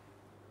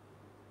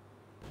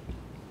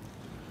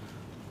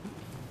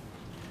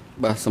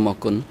 បាទសូមអរ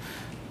គុណ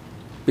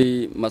ពី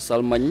ម្សិ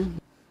លមិញ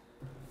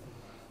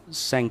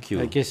Thank you.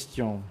 La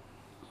question.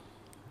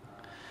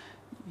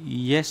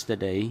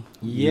 Yesterday,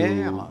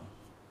 you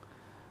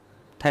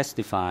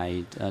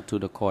testified to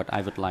the court.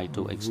 I would like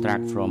to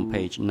extract from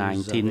page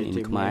 19 in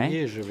Khmer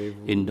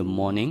in the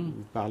morning.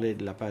 Vous parlez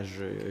de la page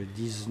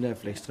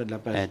 19, l'extrait de la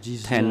page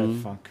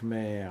 19 en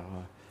Khmer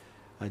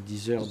à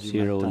 10h du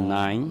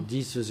matin.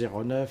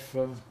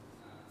 10:09.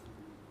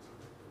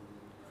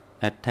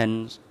 At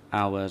 10:09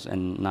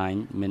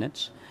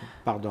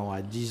 Pardon,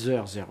 à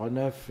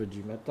 10h09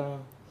 du matin.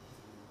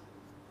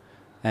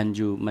 And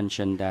you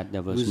mentioned that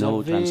there was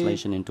no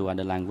translation into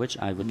other language.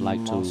 I would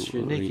like to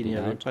read it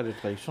out.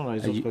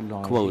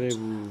 Quote,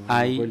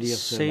 I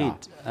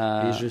said,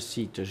 et je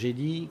cite, j'ai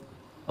dit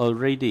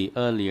already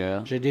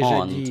earlier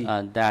on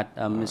that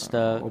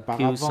Mr.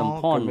 Kyu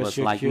Sampon was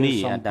like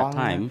me at that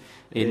time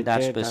in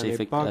that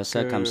specific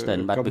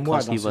circumstance, but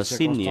because he was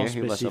senior,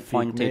 he was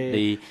appointed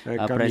the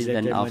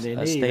president of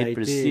a state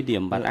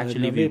presidium, but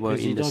actually we were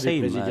in the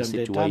same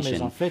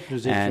situation,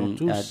 and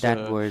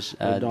that was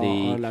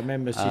the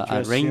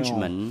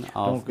arrangement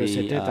of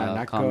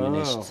the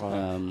communist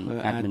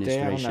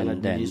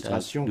administration then.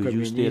 Do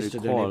you still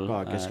recall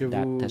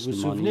that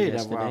testimony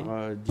yesterday?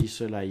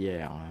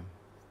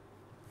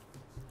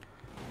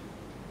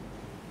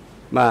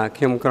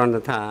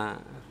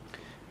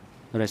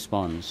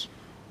 Response.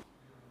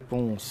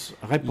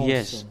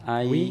 Yes,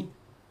 I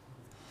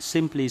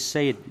simply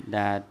said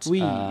that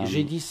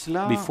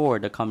before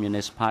the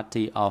Communist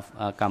Party of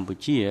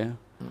Cambodia,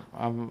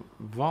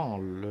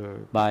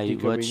 by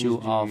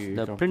virtue of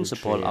the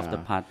principle of the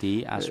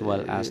party as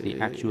well as the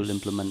actual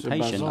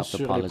implementation of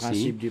the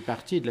policy,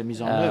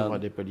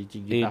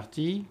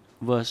 it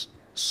was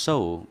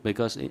so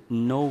because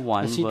no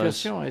one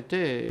was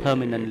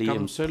permanently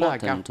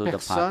important to the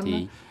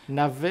party.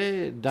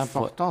 N'avait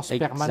d'importance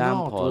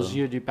permanente aux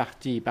yeux du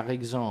parti. Par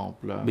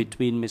exemple,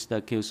 between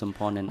Mr. Kyu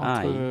Sampon and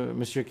I,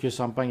 Monsieur Kyu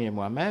Sampon et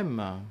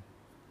moi-même,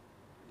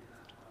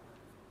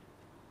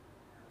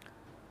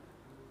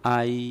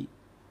 I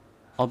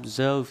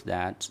observed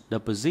that the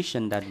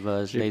position that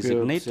was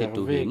designated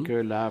to him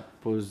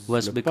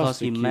was because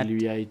he met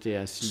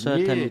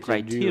certain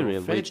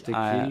criteria which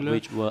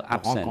were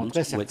absent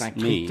with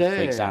me.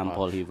 For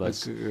example, he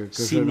was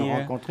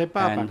senior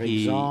and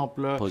he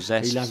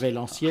possessed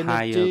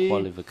higher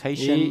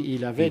qualification.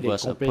 He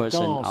was a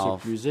person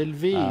of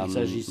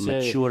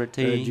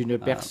maturity.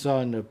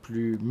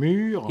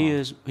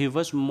 He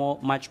was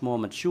much more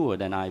mature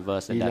than I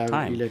was at that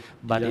time.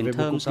 But in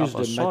terms of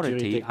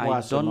authority,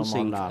 I don't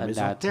think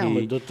that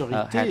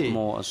he had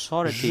more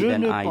authority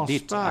than I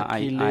did.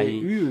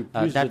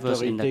 plus that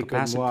was in the d'autorité que moi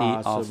capacity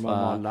à ce of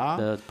moment-là.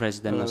 the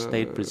President of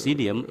State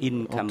Presidium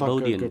in En tant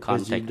Cambodian que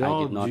context. I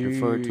président did not du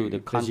refer to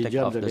the context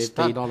Présidium of de the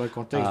l'État state dans le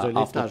contexte de of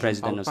l'État. the Je ne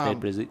President parle of pas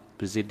State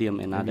Presidium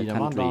in other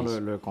évidemment dans countries.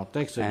 le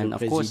contexte de And of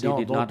course, he président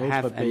did dans not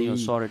have d'autres any pays.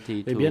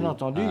 authority Et bien to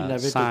entendu, il n'avait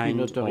sign aucune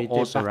or autorité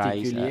authorize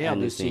particulière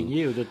de anything.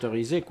 signer ou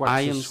d'autoriser quoi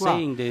I que am ce soit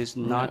saying this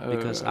not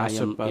because à I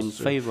ce am in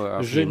poste. favor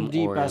of Je ne him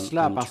dis or pas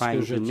cela am parce que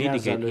trying je to tiens à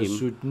mitigate le him,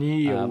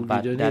 soutenir ou lui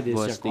but donner that des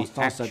was the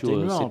circonstances actual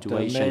atténuantes,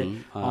 mais situation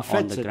en on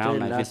fait the c'était ground I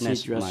la witnessed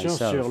situation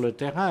myself. sur le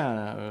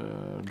terrain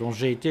dont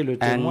j'ai été le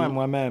témoin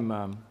moi-même.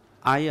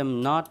 I am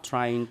not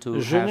trying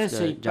to Je have the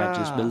n'essaye judges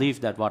pas believe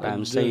that what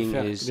I'm saying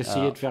is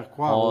d'essayer de faire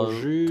croire aux all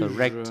juges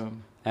correct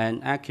and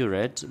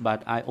accurate, but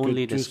I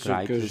only que tout ce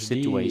describe que the je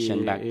dis situation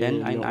back then,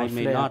 est and le I may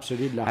reflet not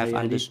absolu de la have réalité.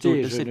 understood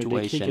the Je ne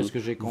décris situation que ce que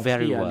j'ai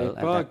very compris à well at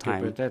that l'époque.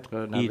 time Peut-être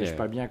n'avais-je either.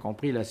 pas bien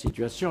compris la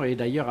situation. Et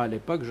d'ailleurs, à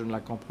l'époque, je ne la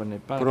comprenais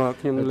pas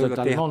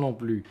totalement non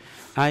plus.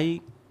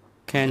 I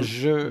can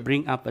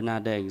bring up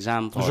another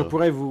example. Je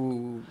pourrais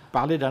vous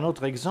parler d'un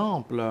autre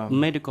exemple.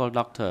 Medical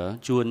doctor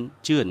Chun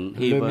Chun,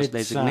 he Le was médecin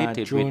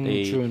designated Chun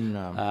with Chun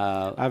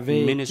a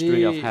avait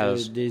Ministry of été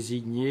Health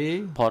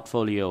désigné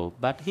portfolio,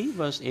 but he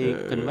was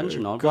a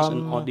conventional, was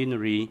an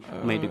ordinary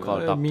medical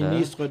doctor.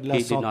 Ministre de la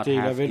He did not Santé, il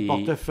have avait le the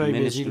portefeuille,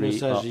 mais il ne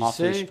ministry or office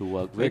s'agissait to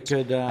work with.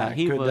 que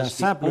d'un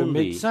simple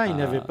médecin. Il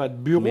n'avait pas de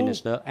bureau.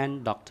 Minister and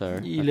doctor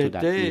Il to that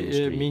était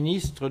ministry.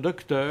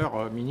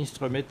 ministre-docteur,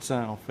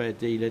 ministre-médecin en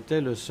fait, et il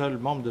était le seul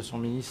membre de son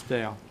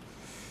ministère.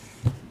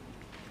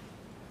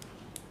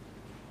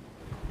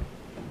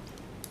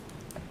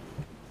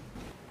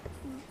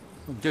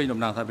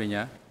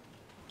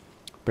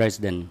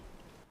 President,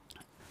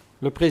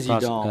 le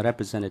président,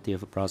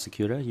 representative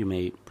prosecutor, you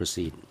may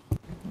proceed.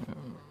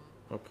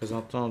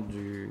 Représentant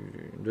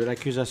de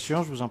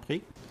l'accusation, je vous en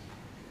prie.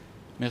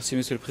 Merci,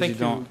 Monsieur le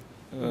Président.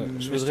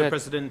 Je voudrais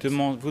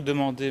vous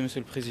demander,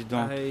 Monsieur le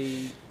Président,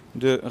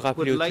 de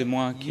rappeler aux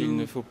témoins qu'il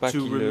ne faut pas qu'ils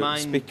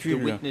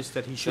spéculent.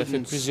 Ça fait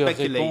plusieurs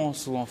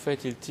réponses où en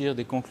fait il tire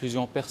des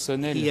conclusions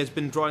personnelles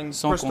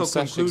sans qu'on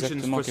sache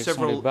exactement quelles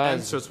sont les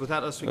bases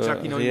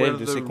réelles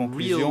de ces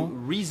conclusions.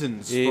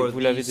 Et vous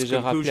l'avez déjà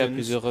rappelé à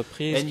plusieurs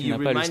reprises qu'il n'a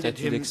pas le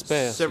statut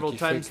d'expert, ce qui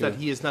fait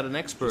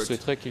que je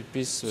souhaiterais qu'il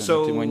puisse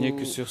ne témoigner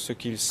que sur ce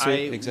qu'il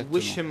sait exactement.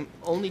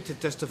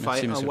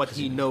 Merci, Monsieur le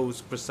Président.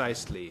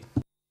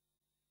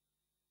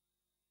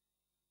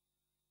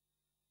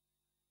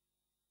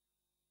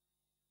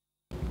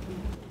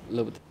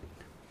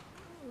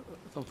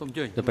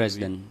 The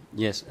President,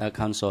 yes,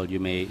 Counsel, you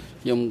may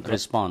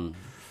respond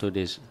to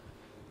this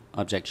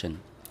objection.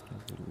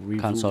 Oui,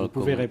 vous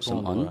pouvez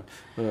répondre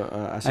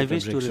à cette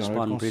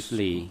objection.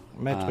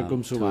 Maître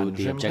Kumsuwan,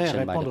 j'aimerais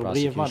répondre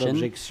brièvement à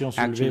l'objection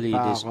soulevée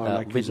par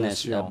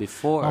l'accusation.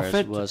 En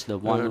fait,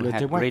 le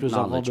témoin que nous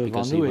avons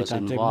devant nous est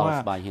un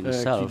témoin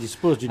qui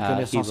dispose d'une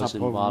connaissance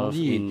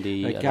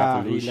approfondie,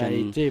 car il a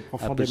été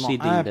profondément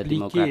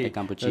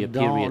impliqué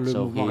dans le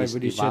mouvement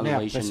révolutionnaire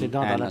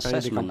précédent dans la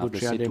période du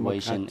Kampuchea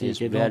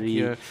démocratique. Et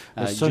donc,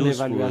 son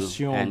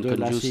évaluation de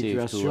la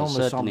situation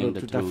me semble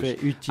tout à fait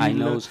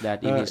utile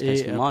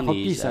et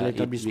propice à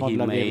l'établissement de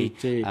la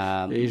vérité.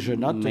 Et je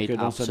note que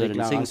dans sa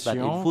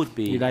déclaration,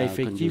 il a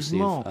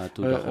effectivement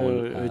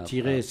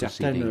tiré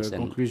certaines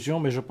conclusions,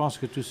 mais je pense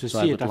que tout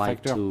ceci est un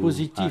facteur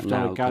positif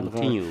dans le cadre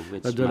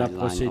de la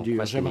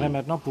procédure. J'aimerais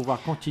maintenant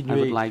pouvoir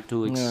continuer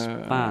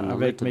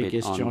avec mes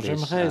questions.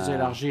 J'aimerais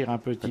élargir un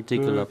petit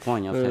peu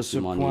ce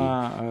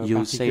point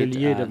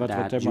particulier de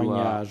votre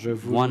témoignage.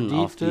 Vous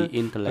dites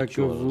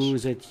que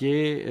vous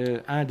étiez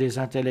un des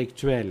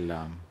intellectuels.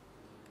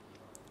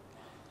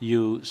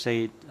 You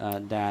said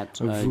that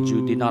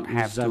you did not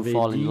have to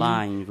fall in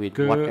line with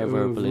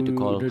whatever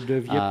political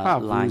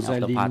line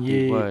of the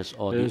party was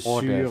or the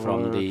order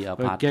from the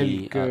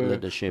party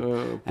leadership.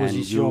 And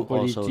you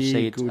also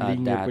said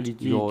that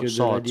your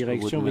thought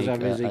would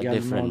make a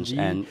difference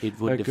and it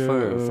would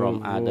differ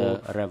from other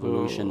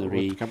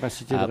revolutionary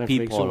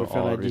people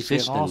or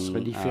resistance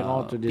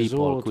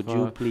people. Could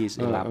you please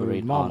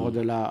elaborate membres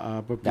de on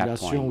la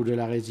population ou de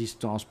la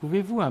résistance?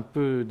 Pouvez-vous un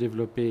peu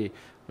développer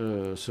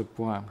ce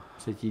point,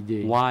 cette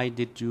idée? Why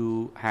did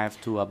you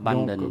have to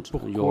abandon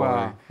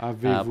your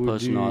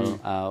personal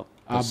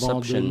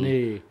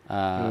perception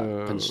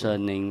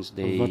concerning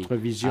votre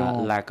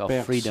vision the lack of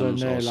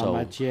freedoms also? En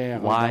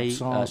matière Why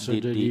d'absence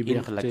did de the liberté?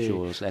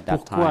 intellectuals at that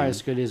Pourquoi time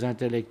est-ce que les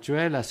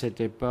intellectuels à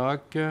cette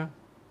époque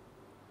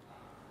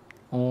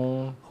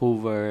ont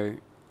who were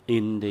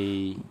in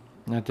the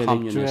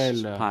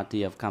Communist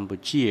Party of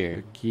Cambodia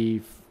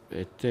qui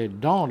étaient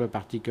dans le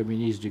Parti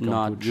communiste du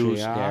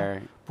Kampuchea,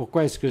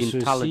 pourquoi est-ce que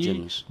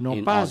ceux-ci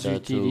n'ont pas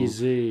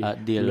utilisé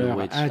leur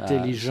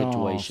intelligence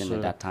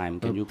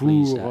pour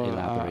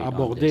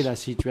aborder la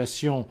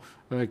situation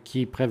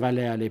qui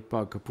prévalait à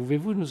l'époque?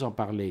 Pouvez-vous nous en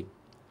parler?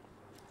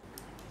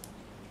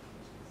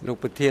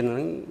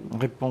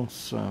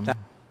 Réponse.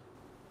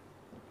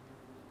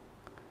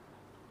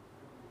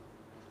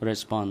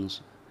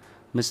 Response.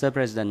 Mr.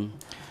 President,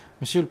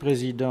 Monsieur le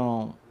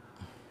Président,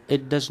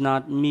 It does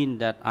not mean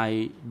that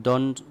I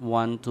don't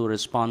want to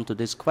respond to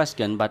this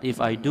question, but if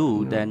I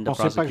do, then the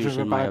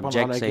prosecution might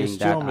object saying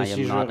that I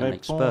am not an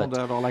expert.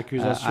 I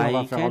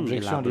can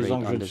elaborate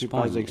on this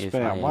point if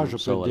I am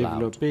so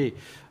allowed.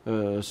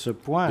 Ce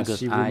point,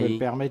 si vous me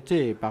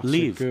permettez, parce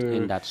que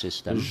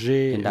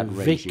j'ai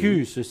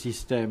vécu ce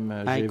système,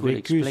 j'ai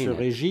vécu ce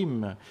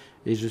régime,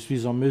 et je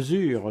suis en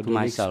mesure de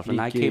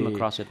l'expliquer et de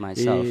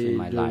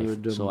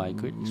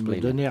me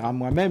donner à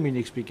moi-même une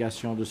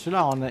explication de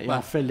cela.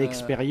 En fait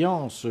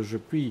l'expérience, je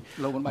puis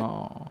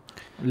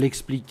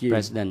l'expliquer.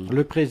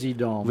 Le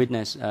président,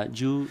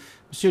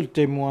 Monsieur le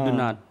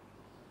témoin,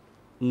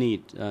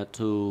 need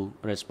to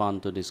respond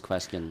to this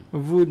question.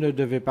 Vous ne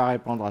devez pas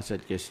répondre à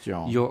cette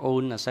question. Your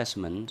own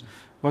assessment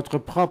Votre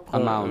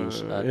propre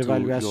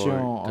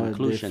évaluation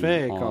des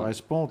faits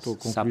correspond aux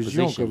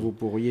conclusions que vous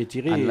pourriez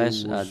tirer, aux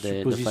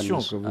suppositions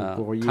que vous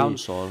pourriez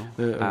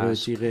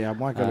retirer, à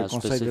moins que le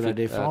Conseil de la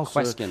Défense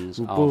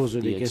vous pose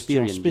des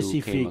questions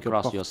spécifiques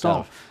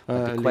portant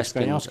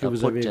l'expérience que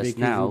vous avez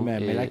vécue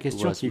vous-même. Et la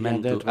question qui vient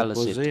d'être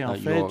posée, en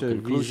fait,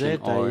 visait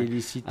à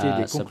éliciter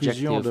des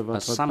conclusions de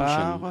votre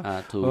part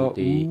ou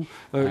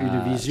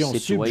une vision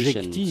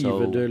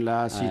subjective de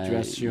la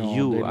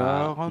situation. Dès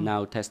lors,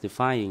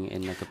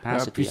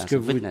 puisque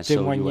vous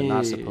témoignez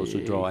et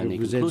que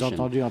vous êtes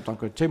entendu en tant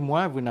que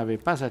témoin, vous n'avez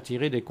pas à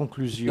tirer des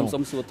conclusions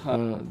dans ce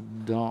prétoire.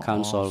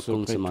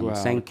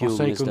 Conseil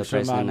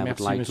Kung-Suman,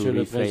 merci Monsieur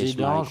le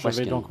Président. Je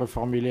vais donc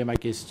reformuler ma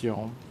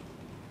question.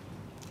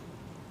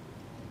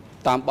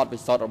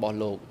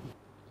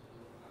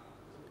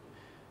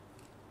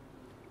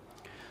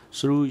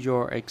 Through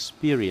your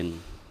experience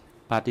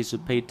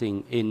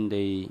participating in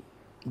the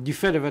du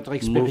fait de votre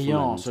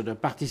expérience de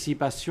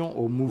participation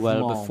au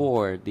mouvement,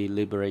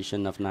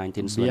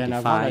 bien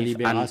avant la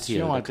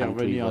libération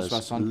intervenue en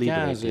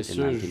 1975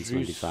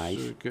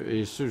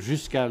 et ce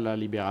jusqu'à la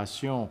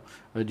libération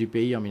du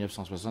pays en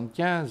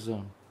 1975,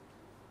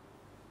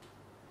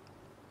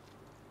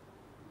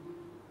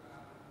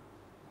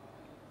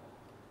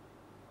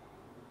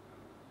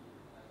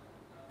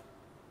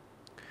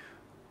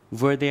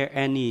 were there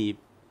any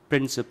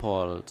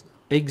principles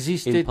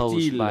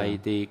existe-t-il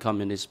des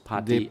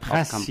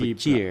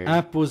principes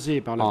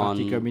imposés par le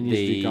Parti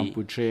communiste du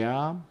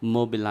Kampuchea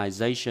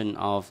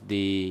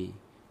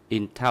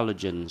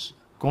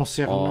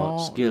concernant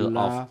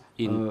la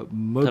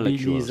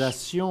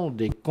mobilisation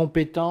des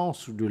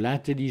compétences ou de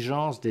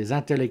l'intelligence des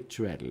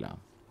intellectuels?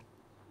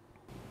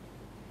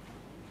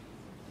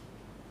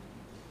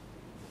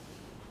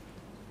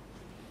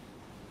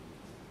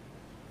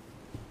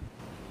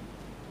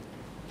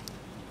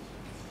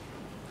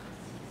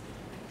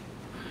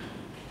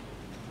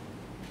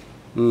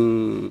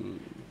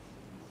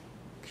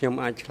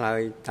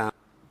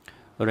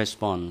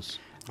 Response.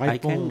 I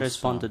can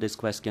respond to this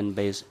question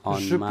based on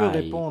Je peux my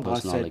répondre à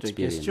personal cette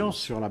experience. question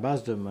sur la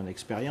base de mon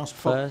expérience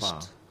propre.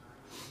 First,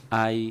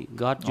 I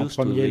got En used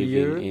to premier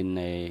lieu, living in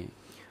a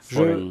je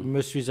foreign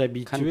me suis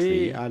habitué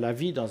country, à la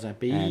vie dans un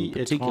pays and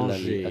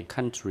particularly a étranger,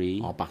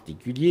 country en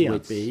particulier un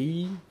with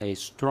pays a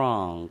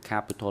strong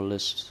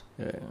capitalist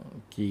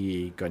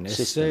qui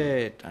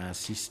connaissait un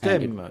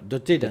système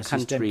doté d'un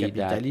système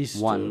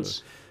capitaliste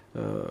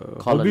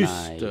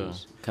robuste,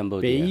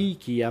 pays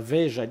qui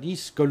avait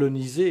jadis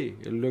colonisé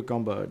le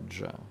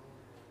Cambodge.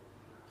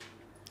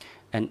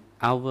 And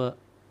our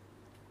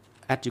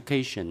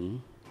education,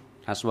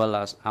 as well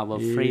as our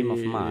frame of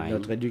mind,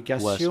 notre was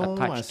éducation attached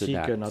to ainsi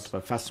que that. notre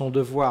façon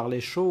de voir les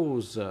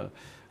choses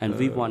And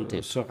we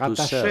wanted se to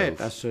rattachait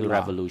serve à the cela.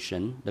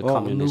 revolution, the Or, nous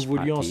Communist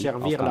voulions Party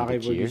servir of la Cambodia,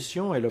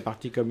 révolution et le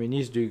Parti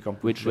communiste du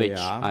with which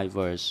Kampuchea, I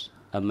was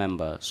a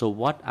member. So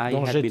what I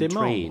dont had j'étais been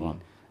trained membre.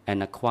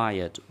 and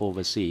acquired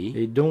overseas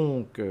Et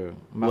donc,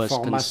 ma was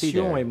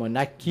formation et considered mon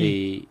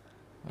acquis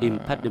the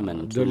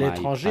impediment de to my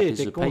l'étranger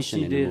était participation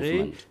in the considéré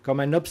movement. comme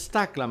un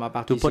obstacle à ma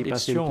put it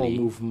participation au simply,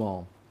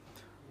 mouvement.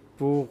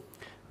 Pour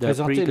the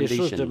présenter les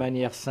choses de precondition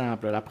manière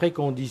simple, la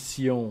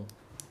précondition,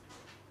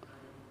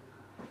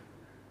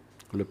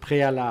 le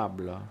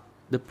préalable,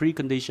 the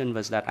precondition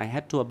was that I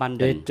had to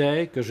abandon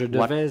était que je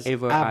devais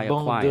whatever I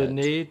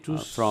abandonner acquired tout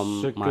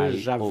from ce que my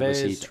j'avais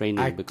overseas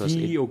training because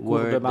acquis it au cours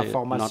de were ma not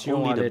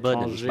formation à only the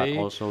burdens but l'étranger,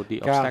 also the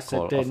car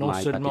obstacle c'était of non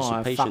my seulement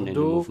un participation in the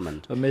fardeau,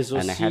 movement. mais And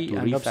I had aussi to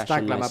un refashion obstacle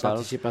à ma myself.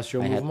 participation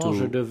au I had mouvement. to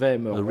Je devais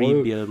me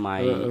rebuild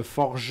my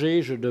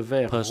forger, je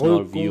devais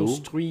personal view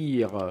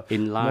reconstruire in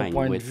mon line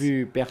point de with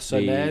vue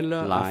personnel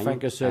the afin line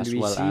que as well as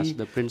celui-ci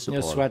the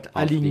principle soit of the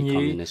aligné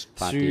Communist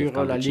Party of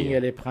sur la ligne Cambodia.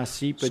 et les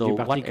principes So du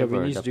Parti whatever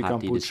communiste the du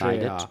party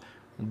Kampuchea. decided,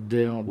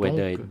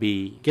 whether Donc, it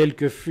be quelle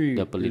que fut the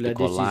la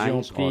political décision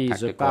lines or prise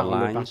tactical par le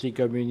lines Parti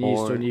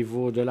communiste or au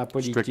niveau de la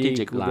politique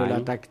strategic ou de la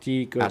line,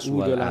 tactique as ou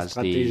de well la as the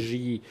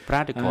stratégie,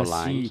 practical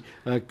ainsi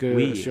lines, que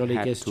we sur les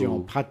had questions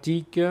to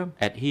pratiques,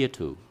 adhere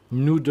to.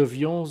 nous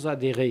devions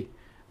adhérer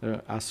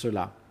à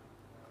cela.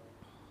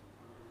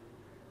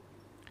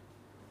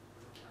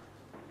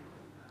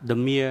 The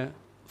mere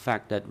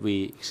fact that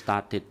we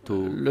started to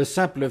Le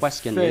simple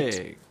question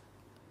fait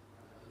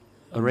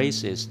it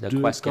raises the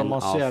question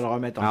of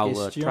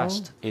our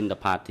trust in the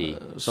party.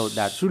 So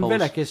that soulevait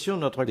la question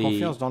de notre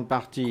confiance dans le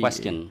parti.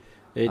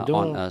 Et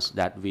donc, on us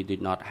that we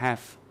did not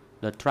have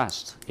the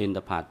trust in the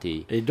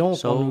party. Et donc,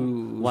 so on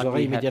nous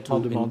aurait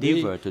immédiatement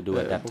demandé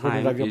pourquoi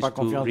nous n'avions pas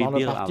confiance dans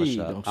le parti.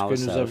 Donc, ce que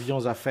nous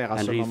avions à faire à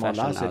ce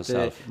moment-là,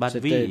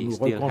 c'était nous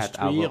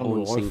reconstruire,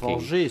 nous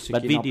reforger, ce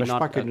qui n'empêche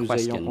pas que nous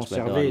ayons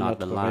conservé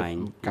notre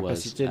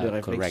capacité de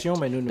réflexion,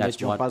 mais nous ne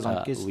mettions pas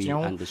en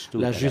question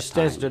la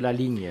justesse de la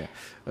ligne.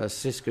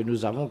 C'est ce que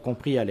nous avons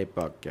compris à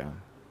l'époque.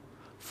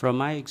 From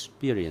my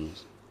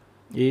experience,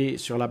 et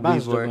sur la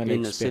base de mon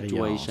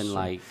expérience,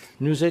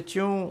 nous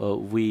étions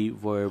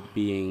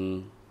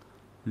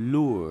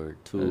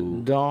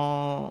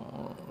dans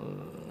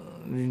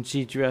une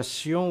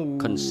situation où,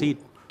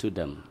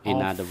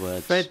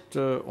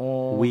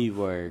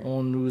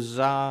 on nous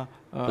a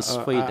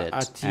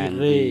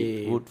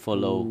attirés pour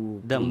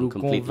nous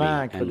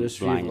convaincre de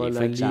suivre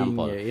la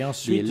ligne et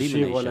ensuite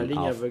suivre la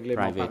ligne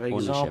aveuglément. Par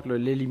exemple,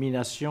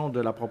 l'élimination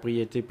de la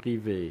propriété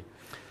privée.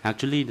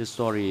 Actually, the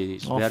story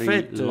is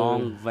very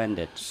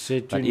long-winded.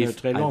 C'est une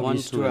très longue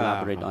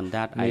histoire.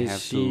 Mais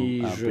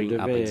si je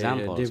devais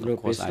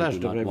développer cela, je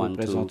devrais vous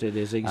présenter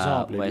des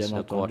exemples. Et bien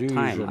entendu,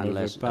 je ne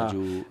veux pas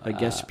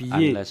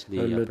gaspiller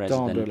le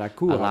temps de la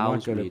Cour, à moins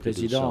que le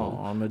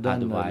Président me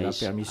donne la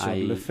permission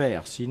de le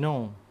faire.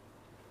 Sinon,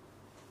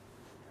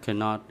 je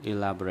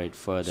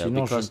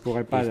ne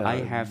pourrais pas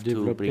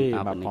développer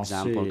ma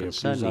pensée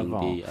plus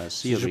avant.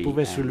 Si je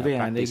pouvais soulever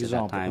un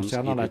exemple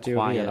concernant la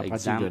théorie et la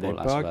pratique de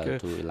l'époque,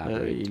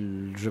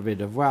 je vais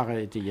devoir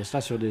étayer cela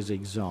sur des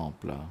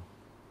exemples.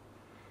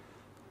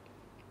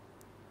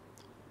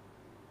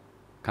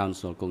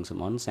 Council Kung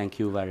Samon, thank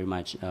you very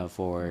much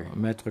for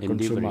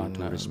endeavoring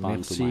to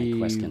respond to my question.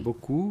 Merci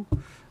beaucoup.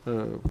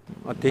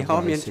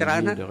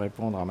 Essayer de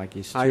répondre à ma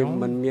question.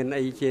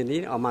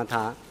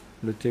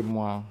 Le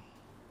témoin.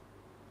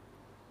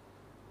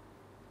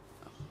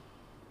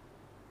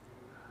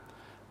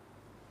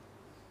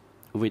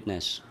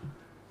 Witness.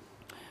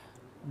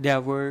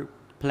 There were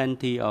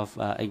plenty of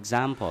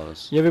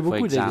examples. Il y avait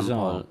beaucoup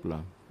d'exemples.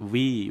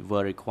 We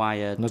were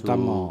required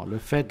notamment le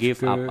fait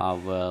give que up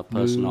our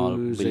personal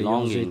nous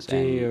ayons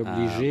été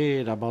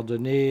obligés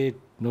d'abandonner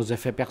nos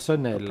effets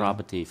personnels,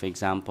 property. For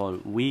example,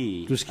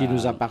 we, tout ce qui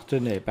nous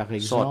appartenait. Par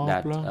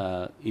exemple,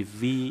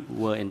 if we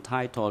were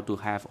entitled to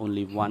have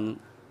only one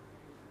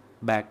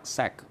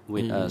backpack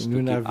with us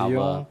to keep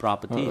our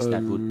properties,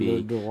 that would be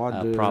le droit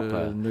de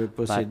proper. Ne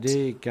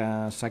posséder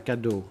qu'un sac à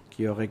dos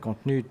qui aurait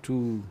contenu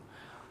tout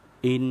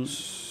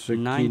ce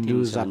qui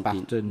nous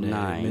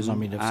appartenait. Mais en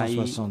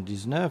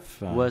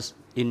 1979,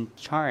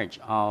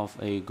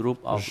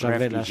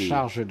 j'avais la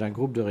charge d'un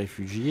groupe de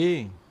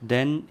réfugiés.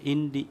 Then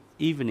in the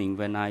evening,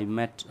 when I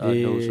met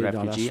those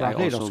refugees, I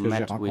also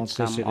met with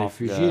some of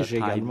the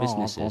Thai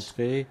businesses.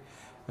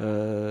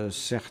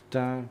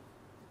 Certains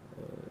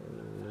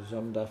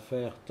hommes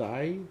d'affaires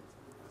thaïs.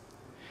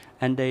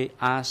 And they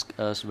asked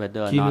us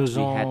whether or not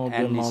we had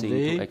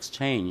anything to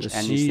exchange,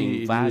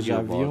 anything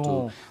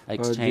valuable to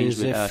exchange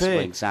with us,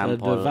 for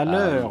example,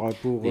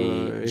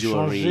 the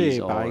jewelries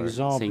or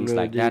things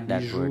like that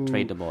were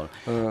tradable.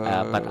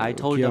 But I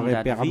told them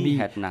that we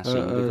had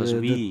nothing because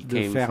we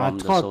came from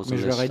the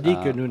socialist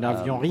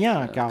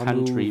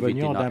country. We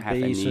did not have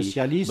any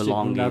belongings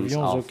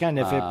of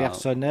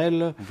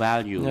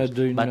value.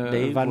 But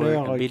they were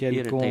a bit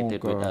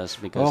irritated with us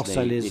because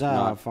they did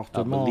not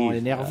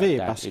believe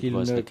that it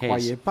was the case. Je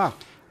ne croyais pas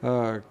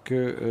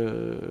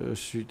que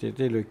c'eût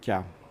été le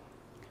cas.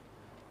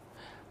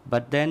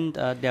 But then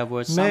there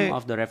were some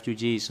of the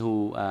refugees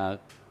who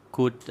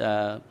could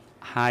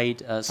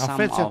hide some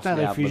of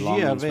their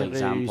belongings, for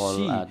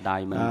example,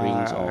 diamond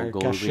rings or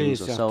gold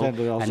rings or so,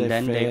 and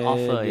then they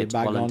offer it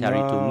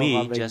voluntarily to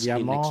me just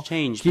in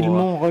exchange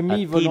for a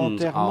tin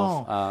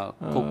of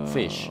cooked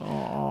fish.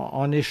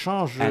 En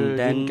échange and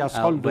then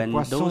when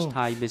those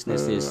Thai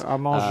businesses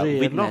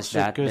witnessed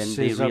that, then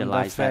they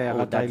realized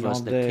that that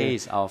was the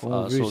case of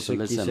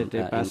socialism in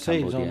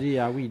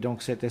Cambodia. And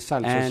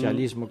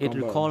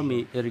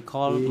it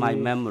recalled my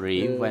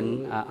memory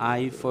when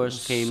I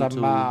first came to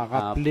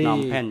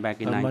Phnom Penh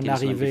back in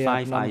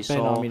 1975. I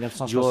saw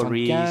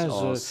jewelries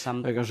or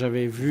some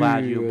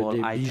valuable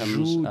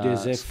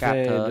items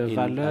scattered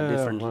in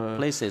different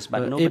places,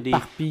 but nobody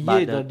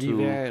bothered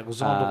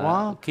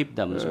to keep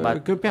them.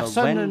 But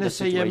when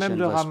n'essayait même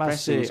de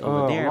ramasser.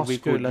 Or,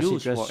 lorsque la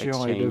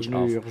situation est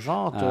devenue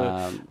urgente,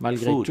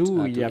 malgré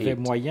tout, il y avait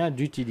moyen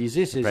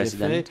d'utiliser ces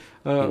effets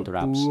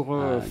pour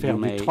faire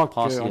du troc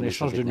en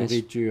échange de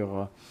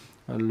nourriture.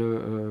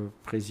 Le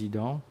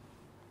président,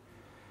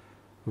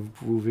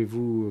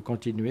 pouvez-vous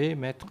continuer,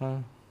 maître?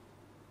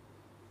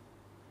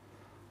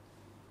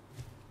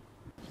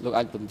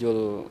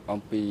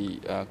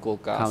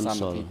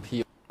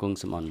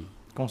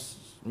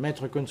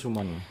 Maître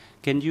Kunsumon.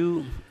 Can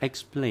you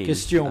explain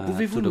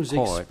pouvez-vous nous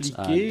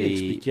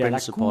expliquer à la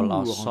Cour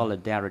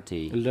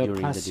le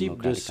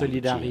principe de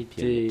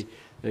solidarité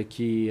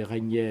qui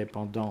régnait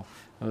pendant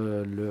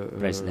le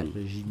régime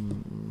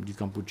du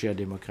Kampuchea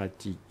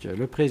démocratique?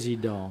 Le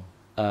président.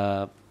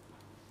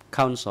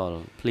 Counsel,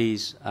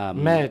 please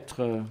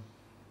Maître,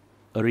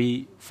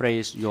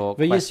 rephrase your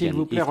veuillez s'il question.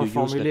 vous plaît If you use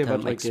reformuler the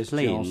term votre question.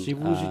 explain, Si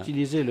vous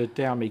utilisez le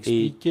terme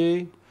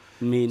expliquer,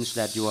 means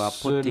that you are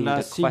putting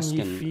cela the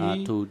question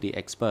signifie to the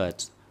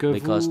experts, que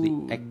because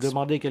vous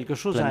demandez quelque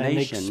chose à un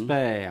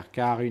expert,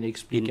 car une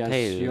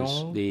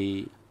explication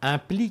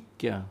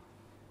implique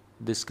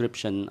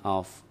description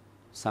of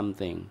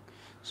something.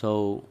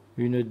 So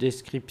une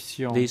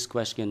description. this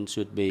question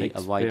should be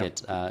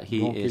avoided.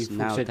 He is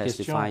now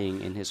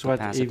testifying in his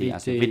capacity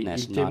as a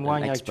witness, Il not an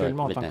témoigne expert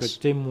actuellement en tant que witness.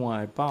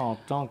 témoin, pas en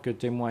tant que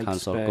témoin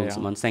Counsel expert.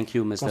 Kunsuman, thank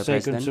you, Mr.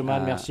 Conseil President.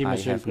 Kunsuman, merci, I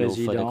Monsieur le have no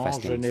further Président.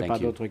 questions. Je n'ai Thank pas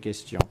you. d'autres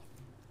questions.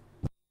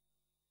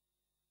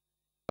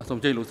 សូមអ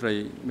ញ្ជើញលោកស្រី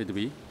មេធា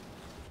វី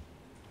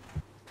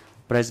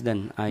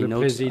President, I Le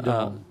note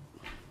Président.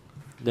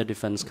 The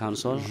Defense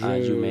Counsel.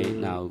 You may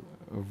now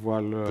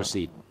vois le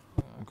proceed.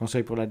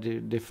 Conseil pour la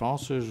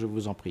défense, je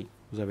vous en prie.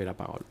 Vous avez la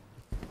parole.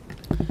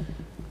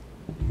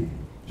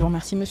 Je vous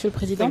remercie, Monsieur le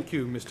Président.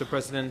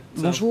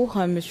 Bonjour,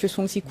 Monsieur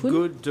Song Si-kun.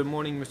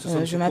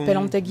 Je m'appelle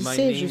Anta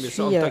Guissé, je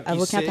suis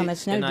avocat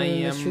international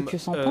de Monsieur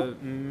Kyosampan.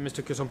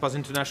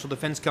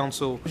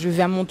 Je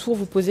vais à mon tour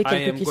vous poser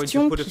quelques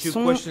questions qui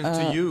sont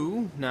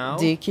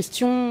des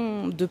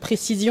questions de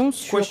précision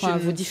sur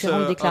vos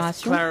différentes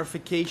déclarations,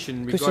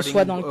 que ce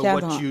soit dans le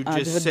cadre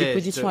de votre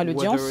déposition à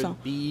l'audience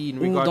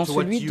ou dans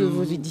celui de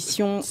vos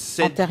éditions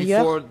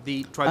antérieures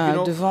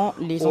devant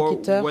les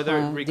enquêteurs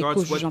des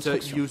co-juges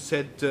d'instruction.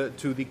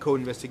 The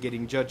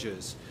co-investigating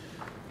judges.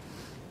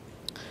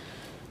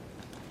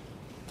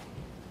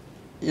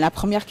 La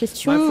première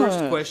question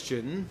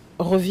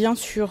revient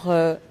sur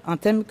un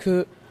thème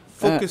que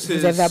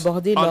vous avez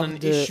abordé lors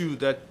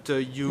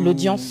de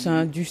l'audience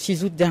du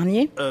 6 août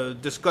dernier,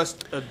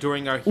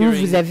 où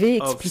vous avez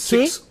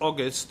expliqué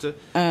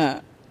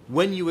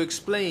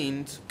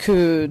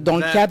que dans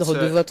le cadre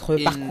de votre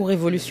parcours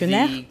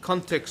révolutionnaire,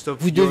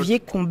 vous deviez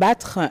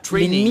combattre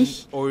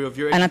l'ennemi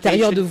à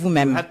l'intérieur de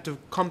vous-même,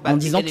 en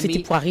disant que c'était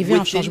pour arriver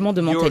à un changement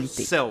de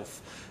mentalité.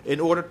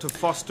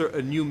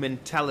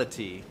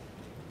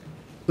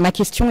 Ma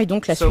question est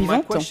donc la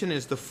suivante.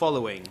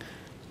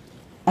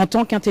 En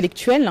tant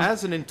qu'intellectuel,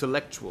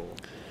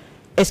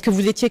 est-ce que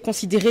vous étiez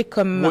considéré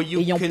comme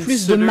ayant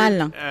plus de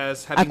mal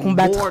à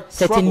combattre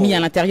cet ennemi à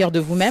l'intérieur de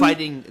vous-même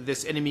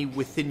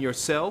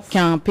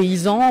qu'un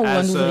paysan ou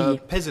un ouvrier?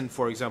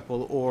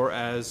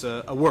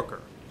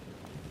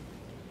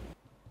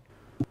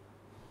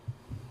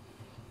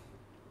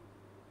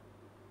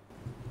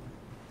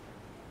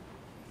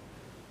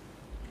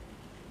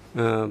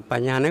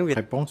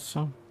 Réponse.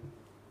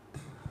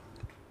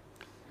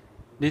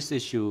 This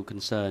issue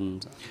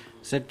concerned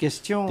Cette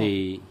question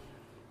the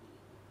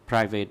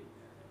private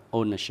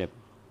ownership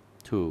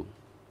too.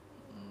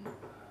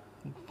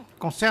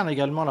 Concerne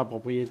également la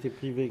propriété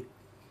privée.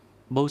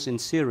 Both in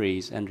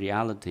theory and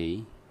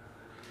reality,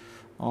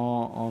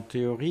 en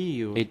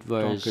théorie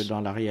autant que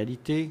dans la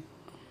réalité,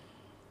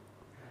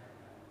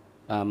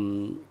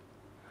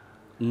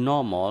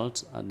 normal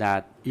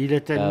that il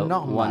était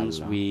normal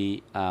once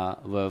we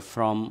were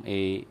from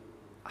a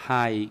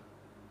high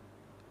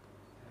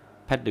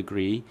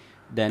pedigree,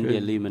 then the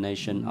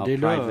elimination of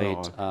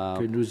private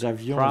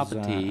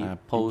property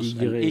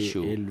posed an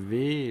issue.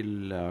 Élevé,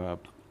 la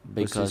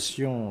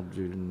possession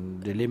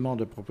d'éléments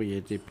de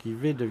propriété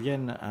privée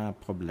devienne un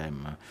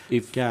problème.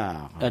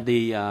 Car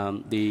the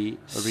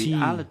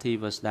reality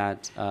was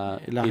that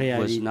it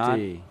was not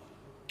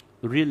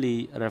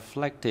really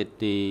reflected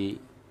the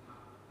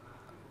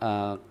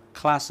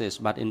classes,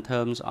 but in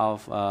terms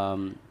of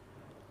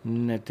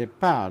n'était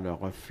pas le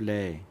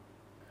reflet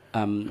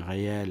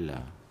réel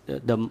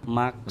the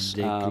Marx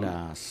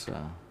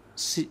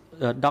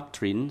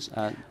doctrines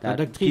that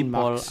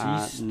people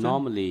are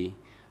normally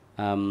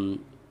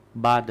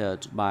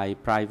bothered by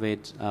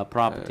private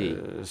property.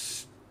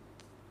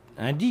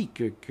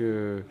 Indique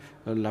que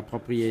la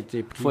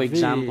propriété privée For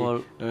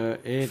example,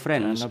 est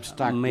friends un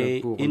obstacle may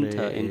pour enter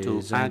les into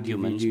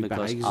arguments individus. Par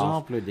because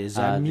exemple, of des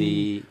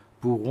amis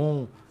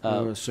pourront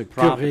se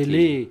property.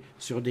 quereller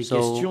sur des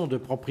questions de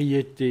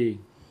propriété.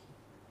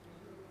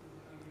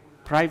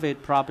 Private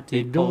property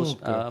Et donc,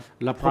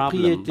 la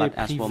propriété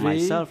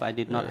privée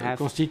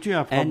constitue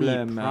un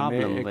problème.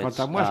 Mais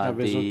quant à moi, je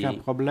n'avais aucun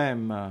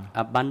problème.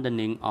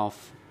 Abandoning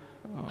of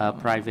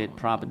private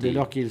property. Dès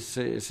lors qu'il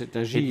s'est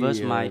agi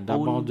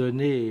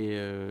d'abandonner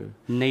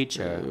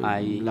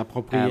la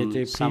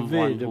propriété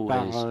privée de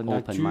par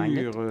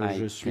nature,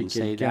 je suis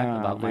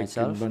quelqu'un avec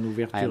une bonne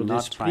ouverture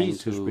d'esprit,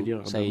 ce que je peux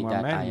dire de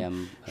moi-même.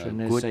 Je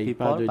n'essaye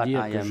pas de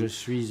dire que je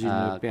suis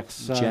une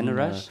personne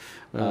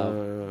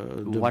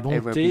de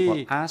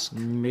bonté,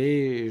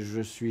 mais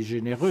je suis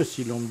généreux.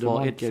 Si l'on me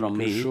demande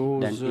quelque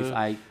chose,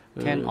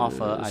 can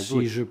offer, I si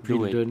would je puis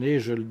do le it donner,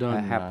 je le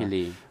donne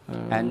happily.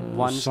 And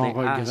once sans they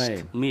regret.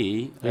 asked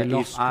me Et if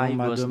lorsqu'on I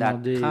m'a was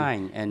that demandé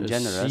kind and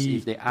generous, si,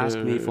 if they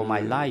asked me for my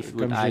life,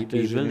 would comme I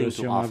j'étais be willing généreux,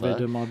 si to on m'avait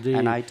offer? demandé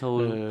And I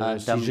told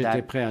si them j'étais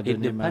that prêt à it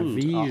donner ma depends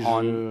vie,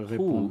 on je who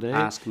répondais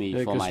asked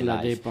me for que my cela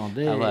life.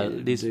 dépendait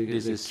Well, this de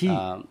is, qui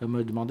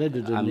me demandait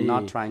de donner I'm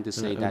not trying to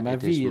say that ma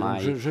it is vie. my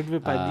Donc, je ne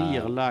veux pas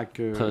dire là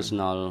que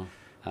personal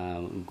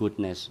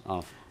goodness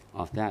of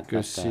that, que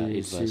but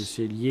it was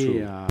c'est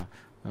lié à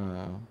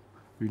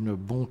une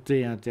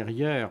bonté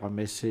intérieure,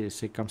 mais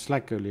c'est comme cela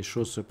que les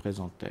choses se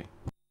présentaient.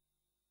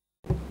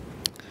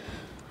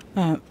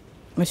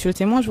 Monsieur le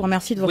témoin, je vous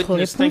remercie de votre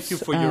réponse.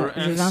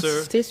 Je vais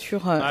insister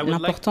sur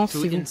l'importance,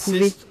 si vous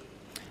pouvez,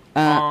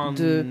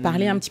 de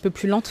parler un petit peu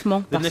plus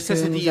lentement, parce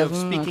que nous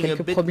avons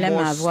quelques problèmes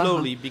à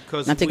avoir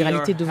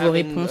l'intégralité de vos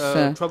réponses,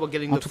 en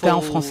tout cas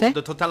en français.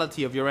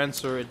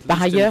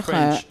 Par ailleurs,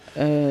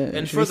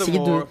 je vais essayer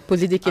de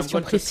poser des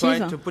questions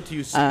précises,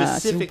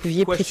 si vous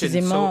pouviez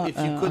précisément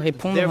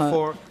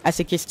répondre à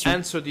ces questions.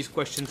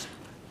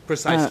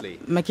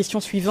 Ma question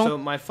suivante.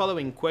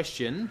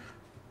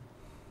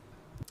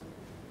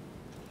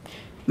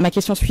 Ma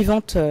question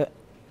suivante,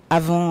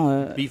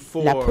 avant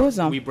la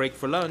pause,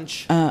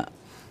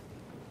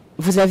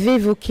 vous avez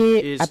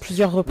évoqué à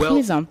plusieurs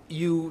reprises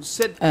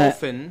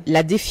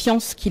la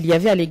défiance qu'il y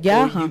avait à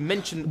l'égard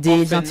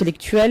des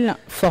intellectuels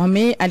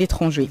formés à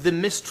l'étranger.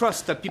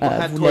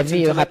 Vous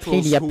l'avez rappelé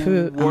il y a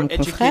peu à mon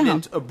confrère.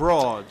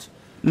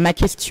 Ma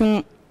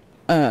question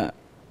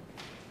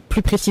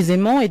plus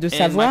précisément est de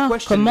savoir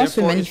comment se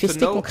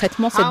manifestait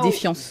concrètement cette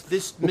défiance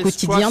au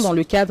quotidien dans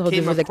le cadre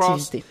de vos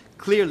activités.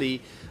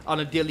 On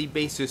a daily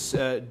basis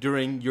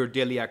during your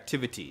daily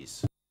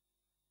activities.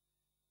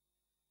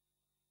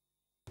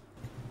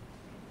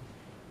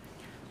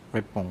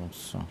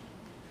 Réponse.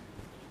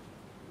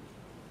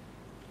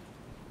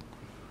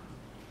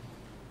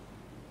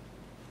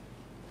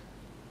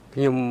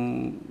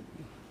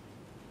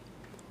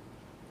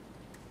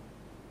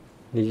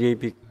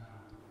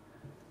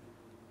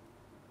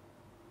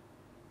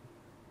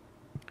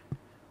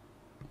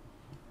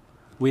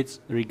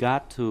 With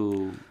regard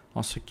to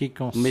en ce qui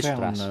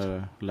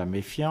concerne la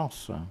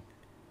méfiance,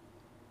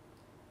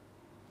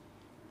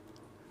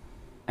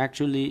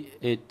 actually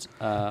it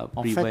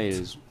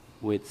prevails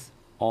with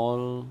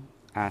all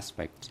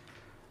aspects.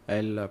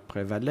 Elle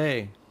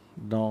prévalait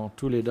dans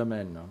tous les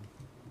domaines.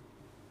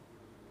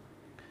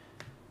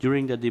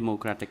 During the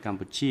democratic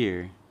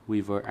Kampuchea,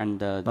 we were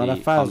under dans la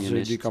the phase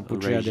communist du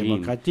Kampuchea regime.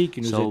 démocratique,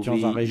 nous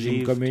étions un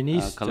régime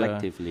communiste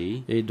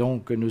et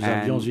donc nous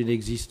avions une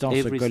existence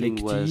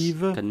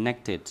collective.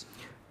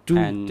 Tout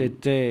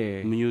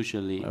était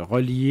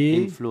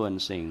relié,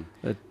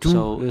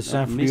 tout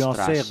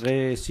s'influençait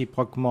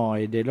réciproquement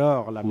et dès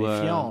lors la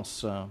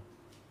méfiance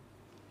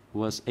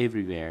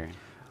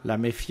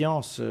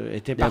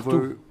était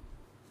partout.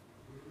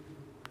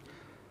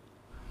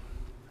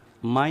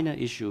 Minor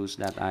issues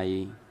that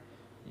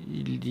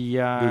il y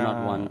a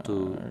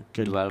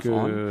quelques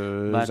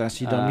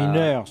incidents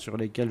mineurs sur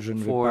lesquels je ne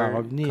vais pas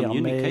revenir,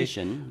 mais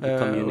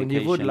au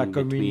niveau de la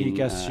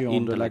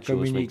communication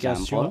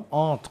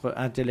entre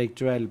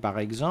intellectuels, par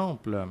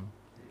exemple,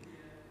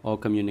 ou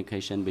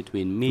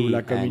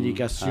la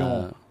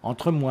communication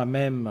entre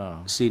moi-même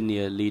et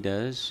des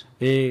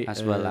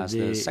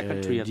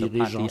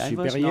dirigeants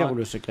supérieurs ou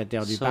le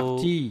secrétaire du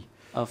parti,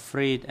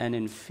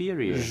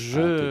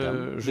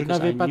 je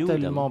n'avais pas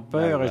tellement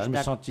peur et je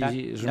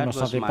ne me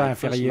sentais pas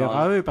inférieur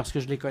à eux parce que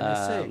je les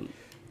connaissais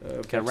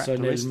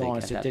personnellement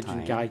et c'était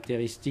une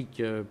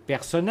caractéristique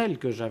personnelle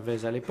que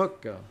j'avais à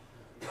l'époque.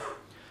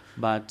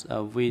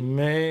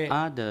 Mais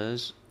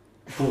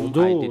pour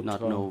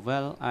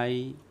d'autres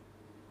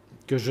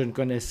que je ne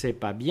connaissais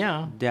pas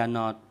bien, je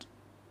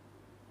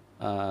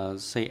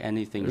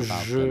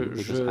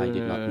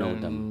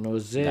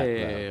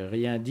n'osais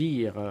rien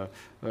dire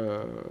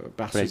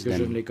parce que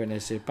je ne les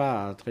connaissais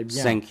pas très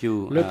bien.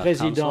 Le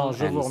président,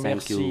 je vous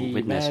remercie,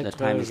 maître,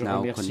 je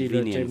remercie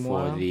le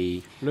témoin.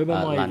 Le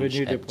moment est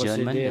venu de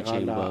procéder à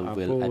la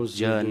pause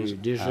du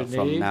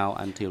déjeuner.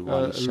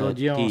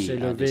 L'audience est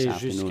levée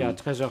jusqu'à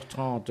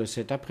 13h30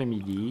 cet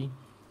après-midi.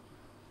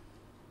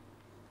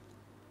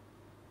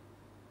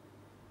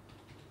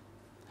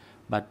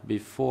 But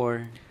before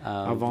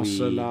avant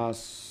cela,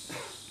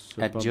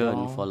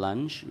 adjourn for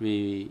lunch,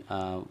 we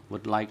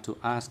would like to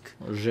ask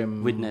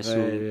witness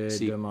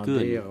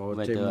Sikun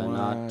whether or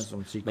not,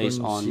 based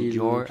on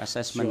your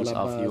assessments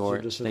of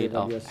your state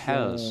of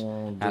health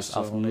as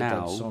of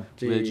now,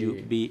 will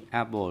you be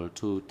able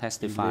to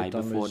testify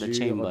before the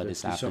chamber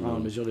this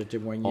afternoon,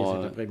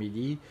 or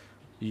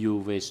you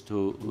wish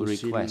to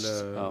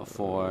request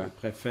for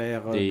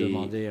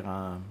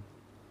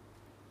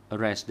the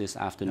rest this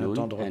afternoon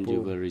and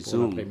you will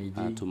resume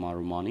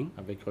tomorrow morning.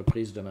 Avec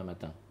reprise demain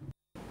matin.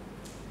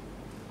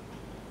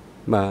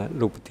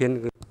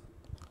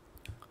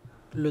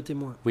 Le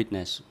témoin.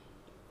 Witness.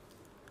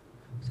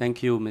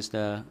 Thank you,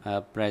 Mr.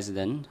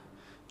 President.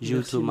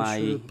 Due to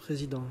my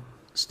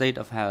state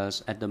of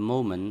health at the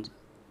moment,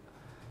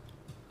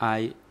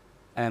 I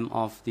am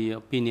of the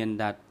opinion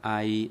that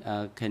I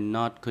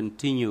cannot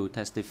continue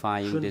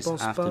testifying this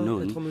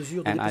afternoon,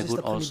 and I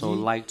would also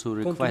like to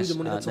request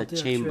the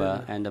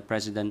Chamber and the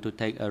President to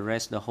take a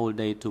rest the whole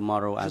day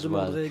tomorrow as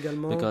well,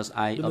 because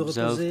I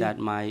observe that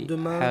my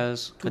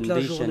health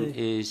condition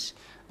is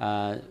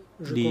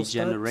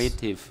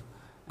degenerative,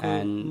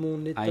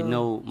 and I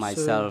know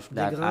myself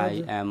that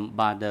I am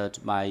bothered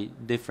by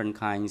different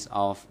kinds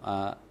of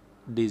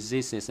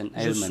diseases and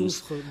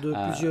ailments.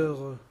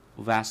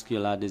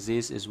 Vascular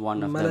disease is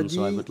one of them,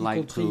 so I would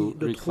like to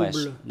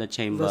request the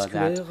Chamber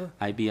that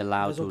I be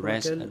allowed to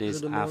rest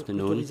this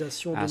afternoon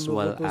as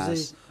well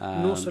as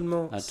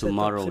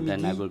tomorrow.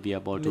 Then I will be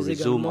able to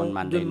resume on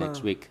Monday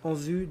next week.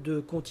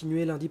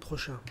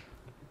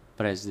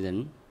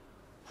 President,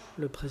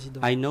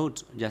 I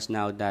note just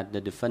now that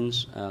the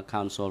Defense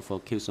Counsel for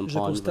Khieu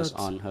Samphan was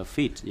on her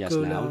feet just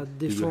now.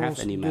 Do you have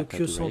any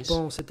matter to raise?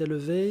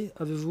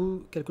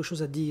 Avez-vous quelque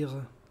chose à dire?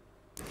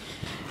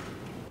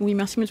 Oui,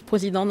 merci Monsieur le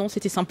Président. Non,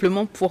 c'était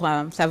simplement pour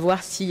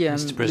savoir si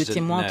le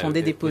témoin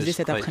entendait déposer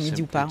cet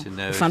après-midi ou pas,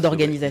 aux fins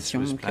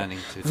d'organisation.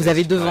 Vous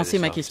avez devancé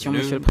ma question,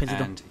 Monsieur le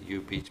Président.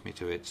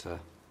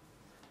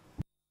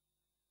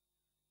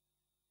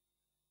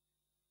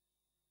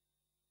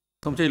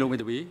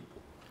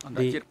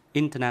 The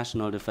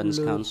International Defense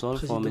Council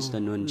for Mr.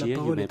 Nguyen Chia,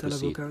 you may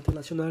proceed.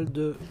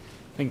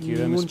 Thank you,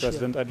 Mr.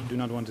 President. I do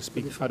not want to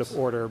speak out of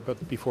order, but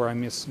before I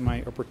miss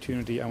my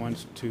opportunity, I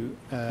want to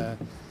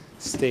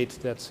state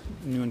that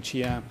Nguyen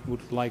Chia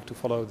would like to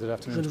follow this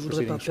afternoon's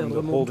proceedings from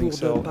the holding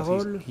cell,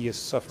 as he is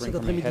suffering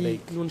from a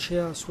headache,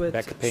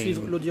 back pain,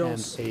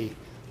 and a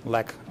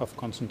lack of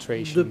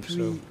concentration.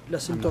 Depuis la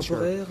semaine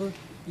temporaire,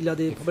 il a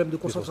des problèmes de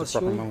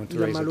concentration,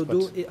 il a mal au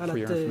dos et à la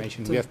tête.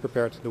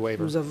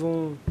 Nous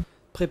avons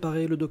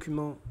préparé le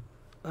document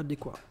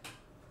adéquat.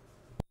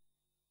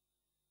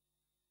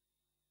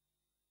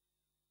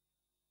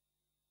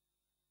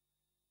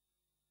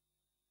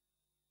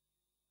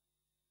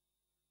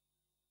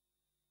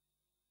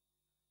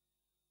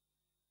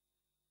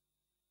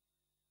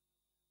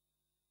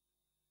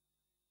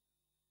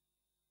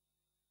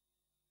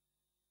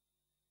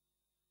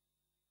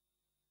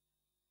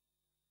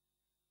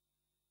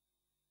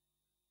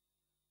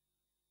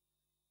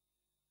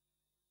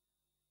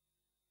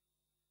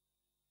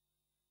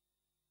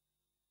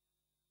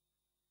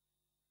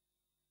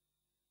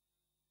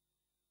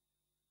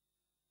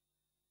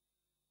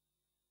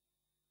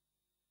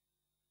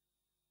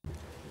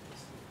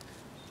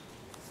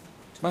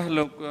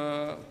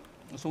 Le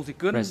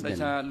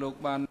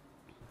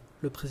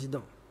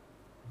Président.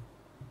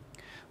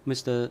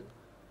 Mr.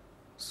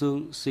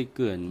 Sung Si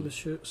Keun,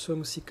 Monsieur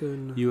Sung Si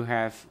Keun, you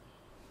have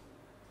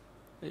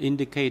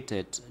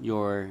indicated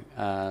your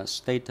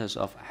status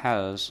of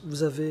health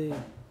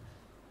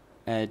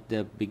at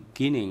the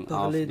beginning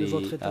of the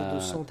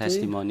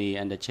testimony,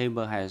 and the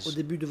Chamber has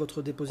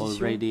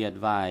already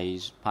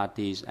advised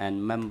parties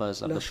and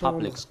members of the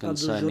public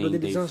concerning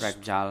the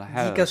fragile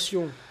health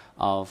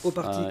au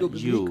parti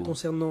public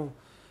concernant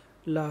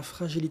la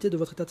fragilité de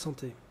votre état de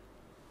santé.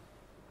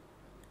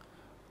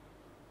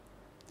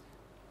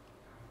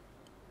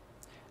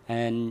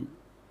 And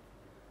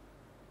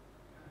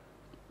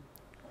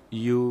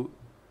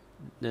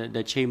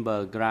the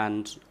Chamber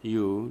grants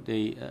you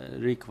the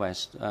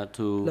request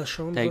to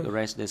take a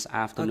rest this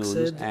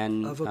afternoon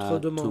and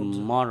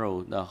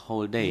tomorrow the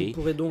whole day,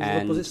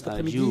 and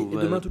you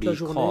will be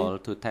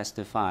called to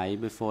testify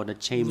before the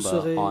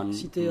Chamber on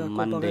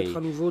Monday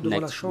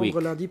next week.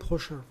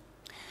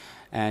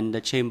 And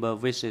the Chamber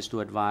wishes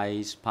to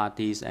advise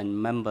parties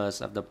and members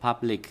of the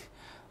public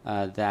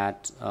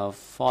that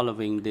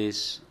following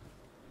this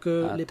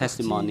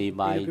testimony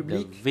by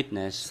the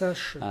witness,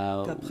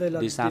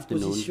 this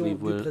afternoon we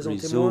will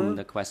resume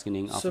the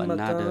questioning of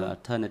another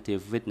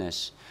alternative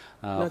witness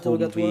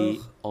whom we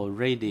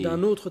already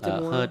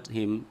heard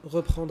him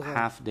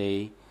half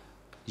day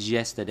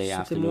yesterday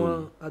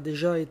afternoon. A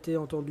déjà été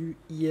entendu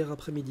hier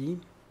après-midi.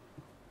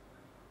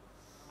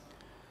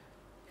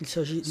 Il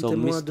s'agit du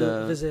témoin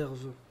de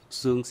réserve.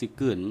 Sung Si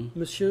Keun,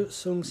 Monsieur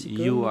Sung Si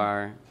Keun, you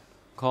are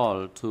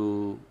called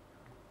to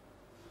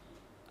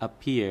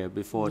appear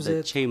before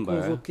the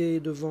Chamber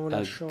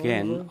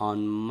again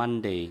on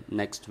Monday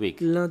next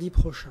week. Lundi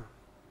prochain.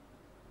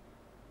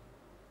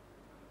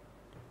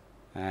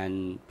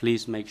 And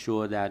please make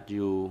sure that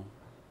you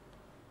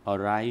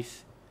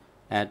arrive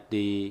at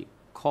the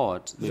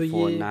court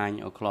before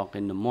 9 o'clock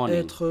in the morning.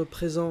 Être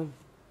présent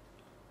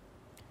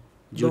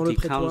Duty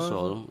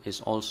Council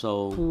is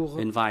also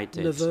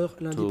invited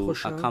to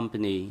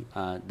accompany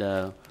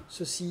the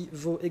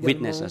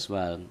witness as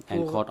well,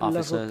 and court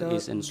officer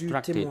is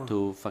instructed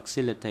to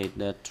facilitate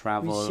the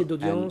travel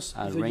and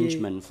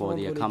arrangement for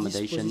the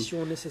accommodation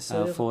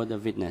for the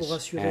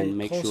witness, and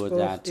make sure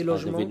that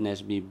the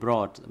witness be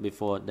brought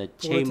before the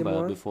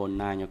Chamber before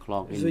 9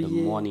 o'clock in the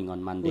morning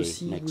on Monday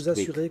next week. Vous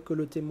assurer que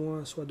le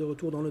témoin soit de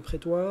retour dans le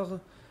prétoire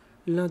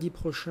lundi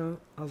prochain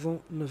avant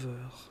 9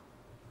 heures.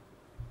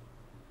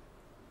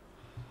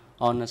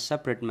 On a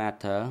separate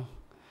matter,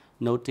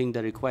 noting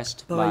the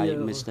request by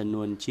Mr.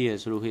 Nuon Chea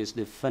through his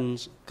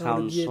defense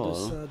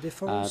counsel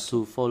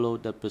to follow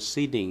the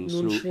proceedings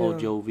through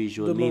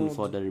audio-visual means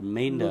for the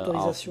remainder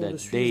of the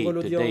day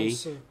today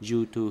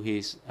due to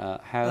his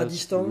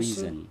health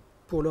reason.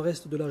 Pour le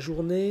reste de la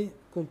journée,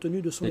 compte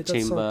tenu de son the état de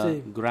chamber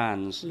santé.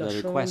 grants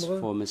the request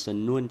for Mr.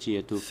 Nuon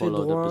Chea to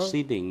follow the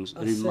proceedings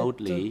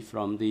remotely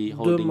from the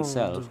holding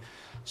cell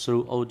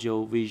through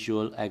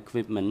audio-visual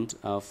equipment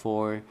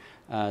for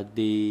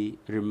the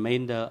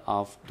remainder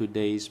of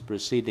today's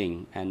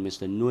proceeding, and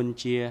Mr. Nuon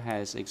Chea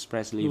has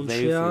expressly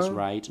waived his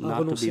right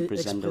not to be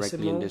present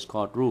directly in this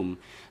courtroom.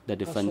 The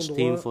defense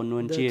team for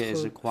Nuon Chea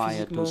is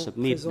required to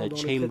submit the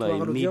chamber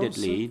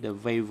immediately the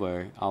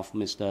waiver of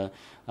Mr.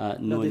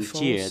 Nuon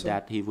Chea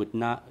that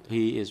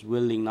he is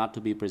willing not to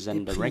be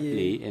present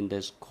directly in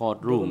this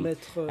courtroom,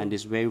 and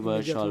this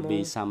waiver shall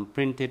be some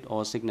printed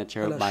or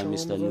signature by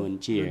Mr. Nuon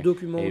Chea.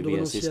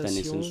 AV assistant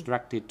is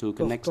instructed to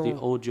connect the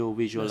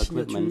audio-visual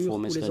equipment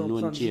for Mr.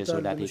 Nuon Chea so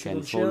that he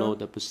can follow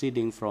the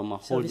proceeding from a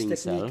holding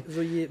cell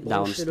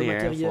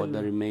downstairs for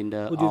the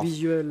remainder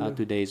of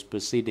today's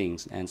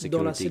proceedings, and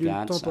security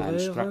guards are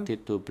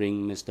instructed to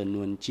bring Mr.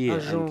 Nuon Chea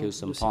and Khieu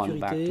Samphan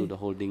back to the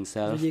holding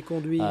cell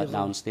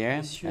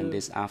downstairs, and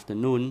this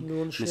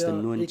afternoon Mr.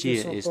 Nuon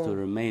Chea is to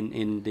remain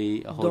in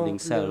the holding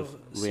cell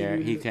where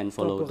he can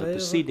follow the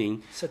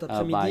proceeding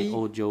by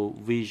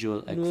audio-visual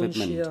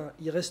equipment,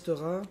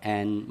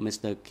 and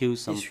Mr. Khieu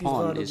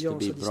Samphan is to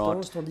be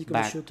brought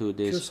back to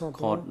this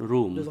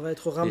courtroom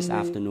this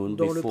afternoon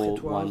before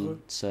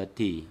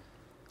 1:30.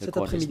 The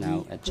court is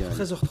now adjourned.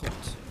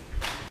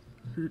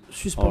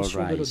 Suspension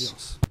de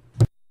l'audience.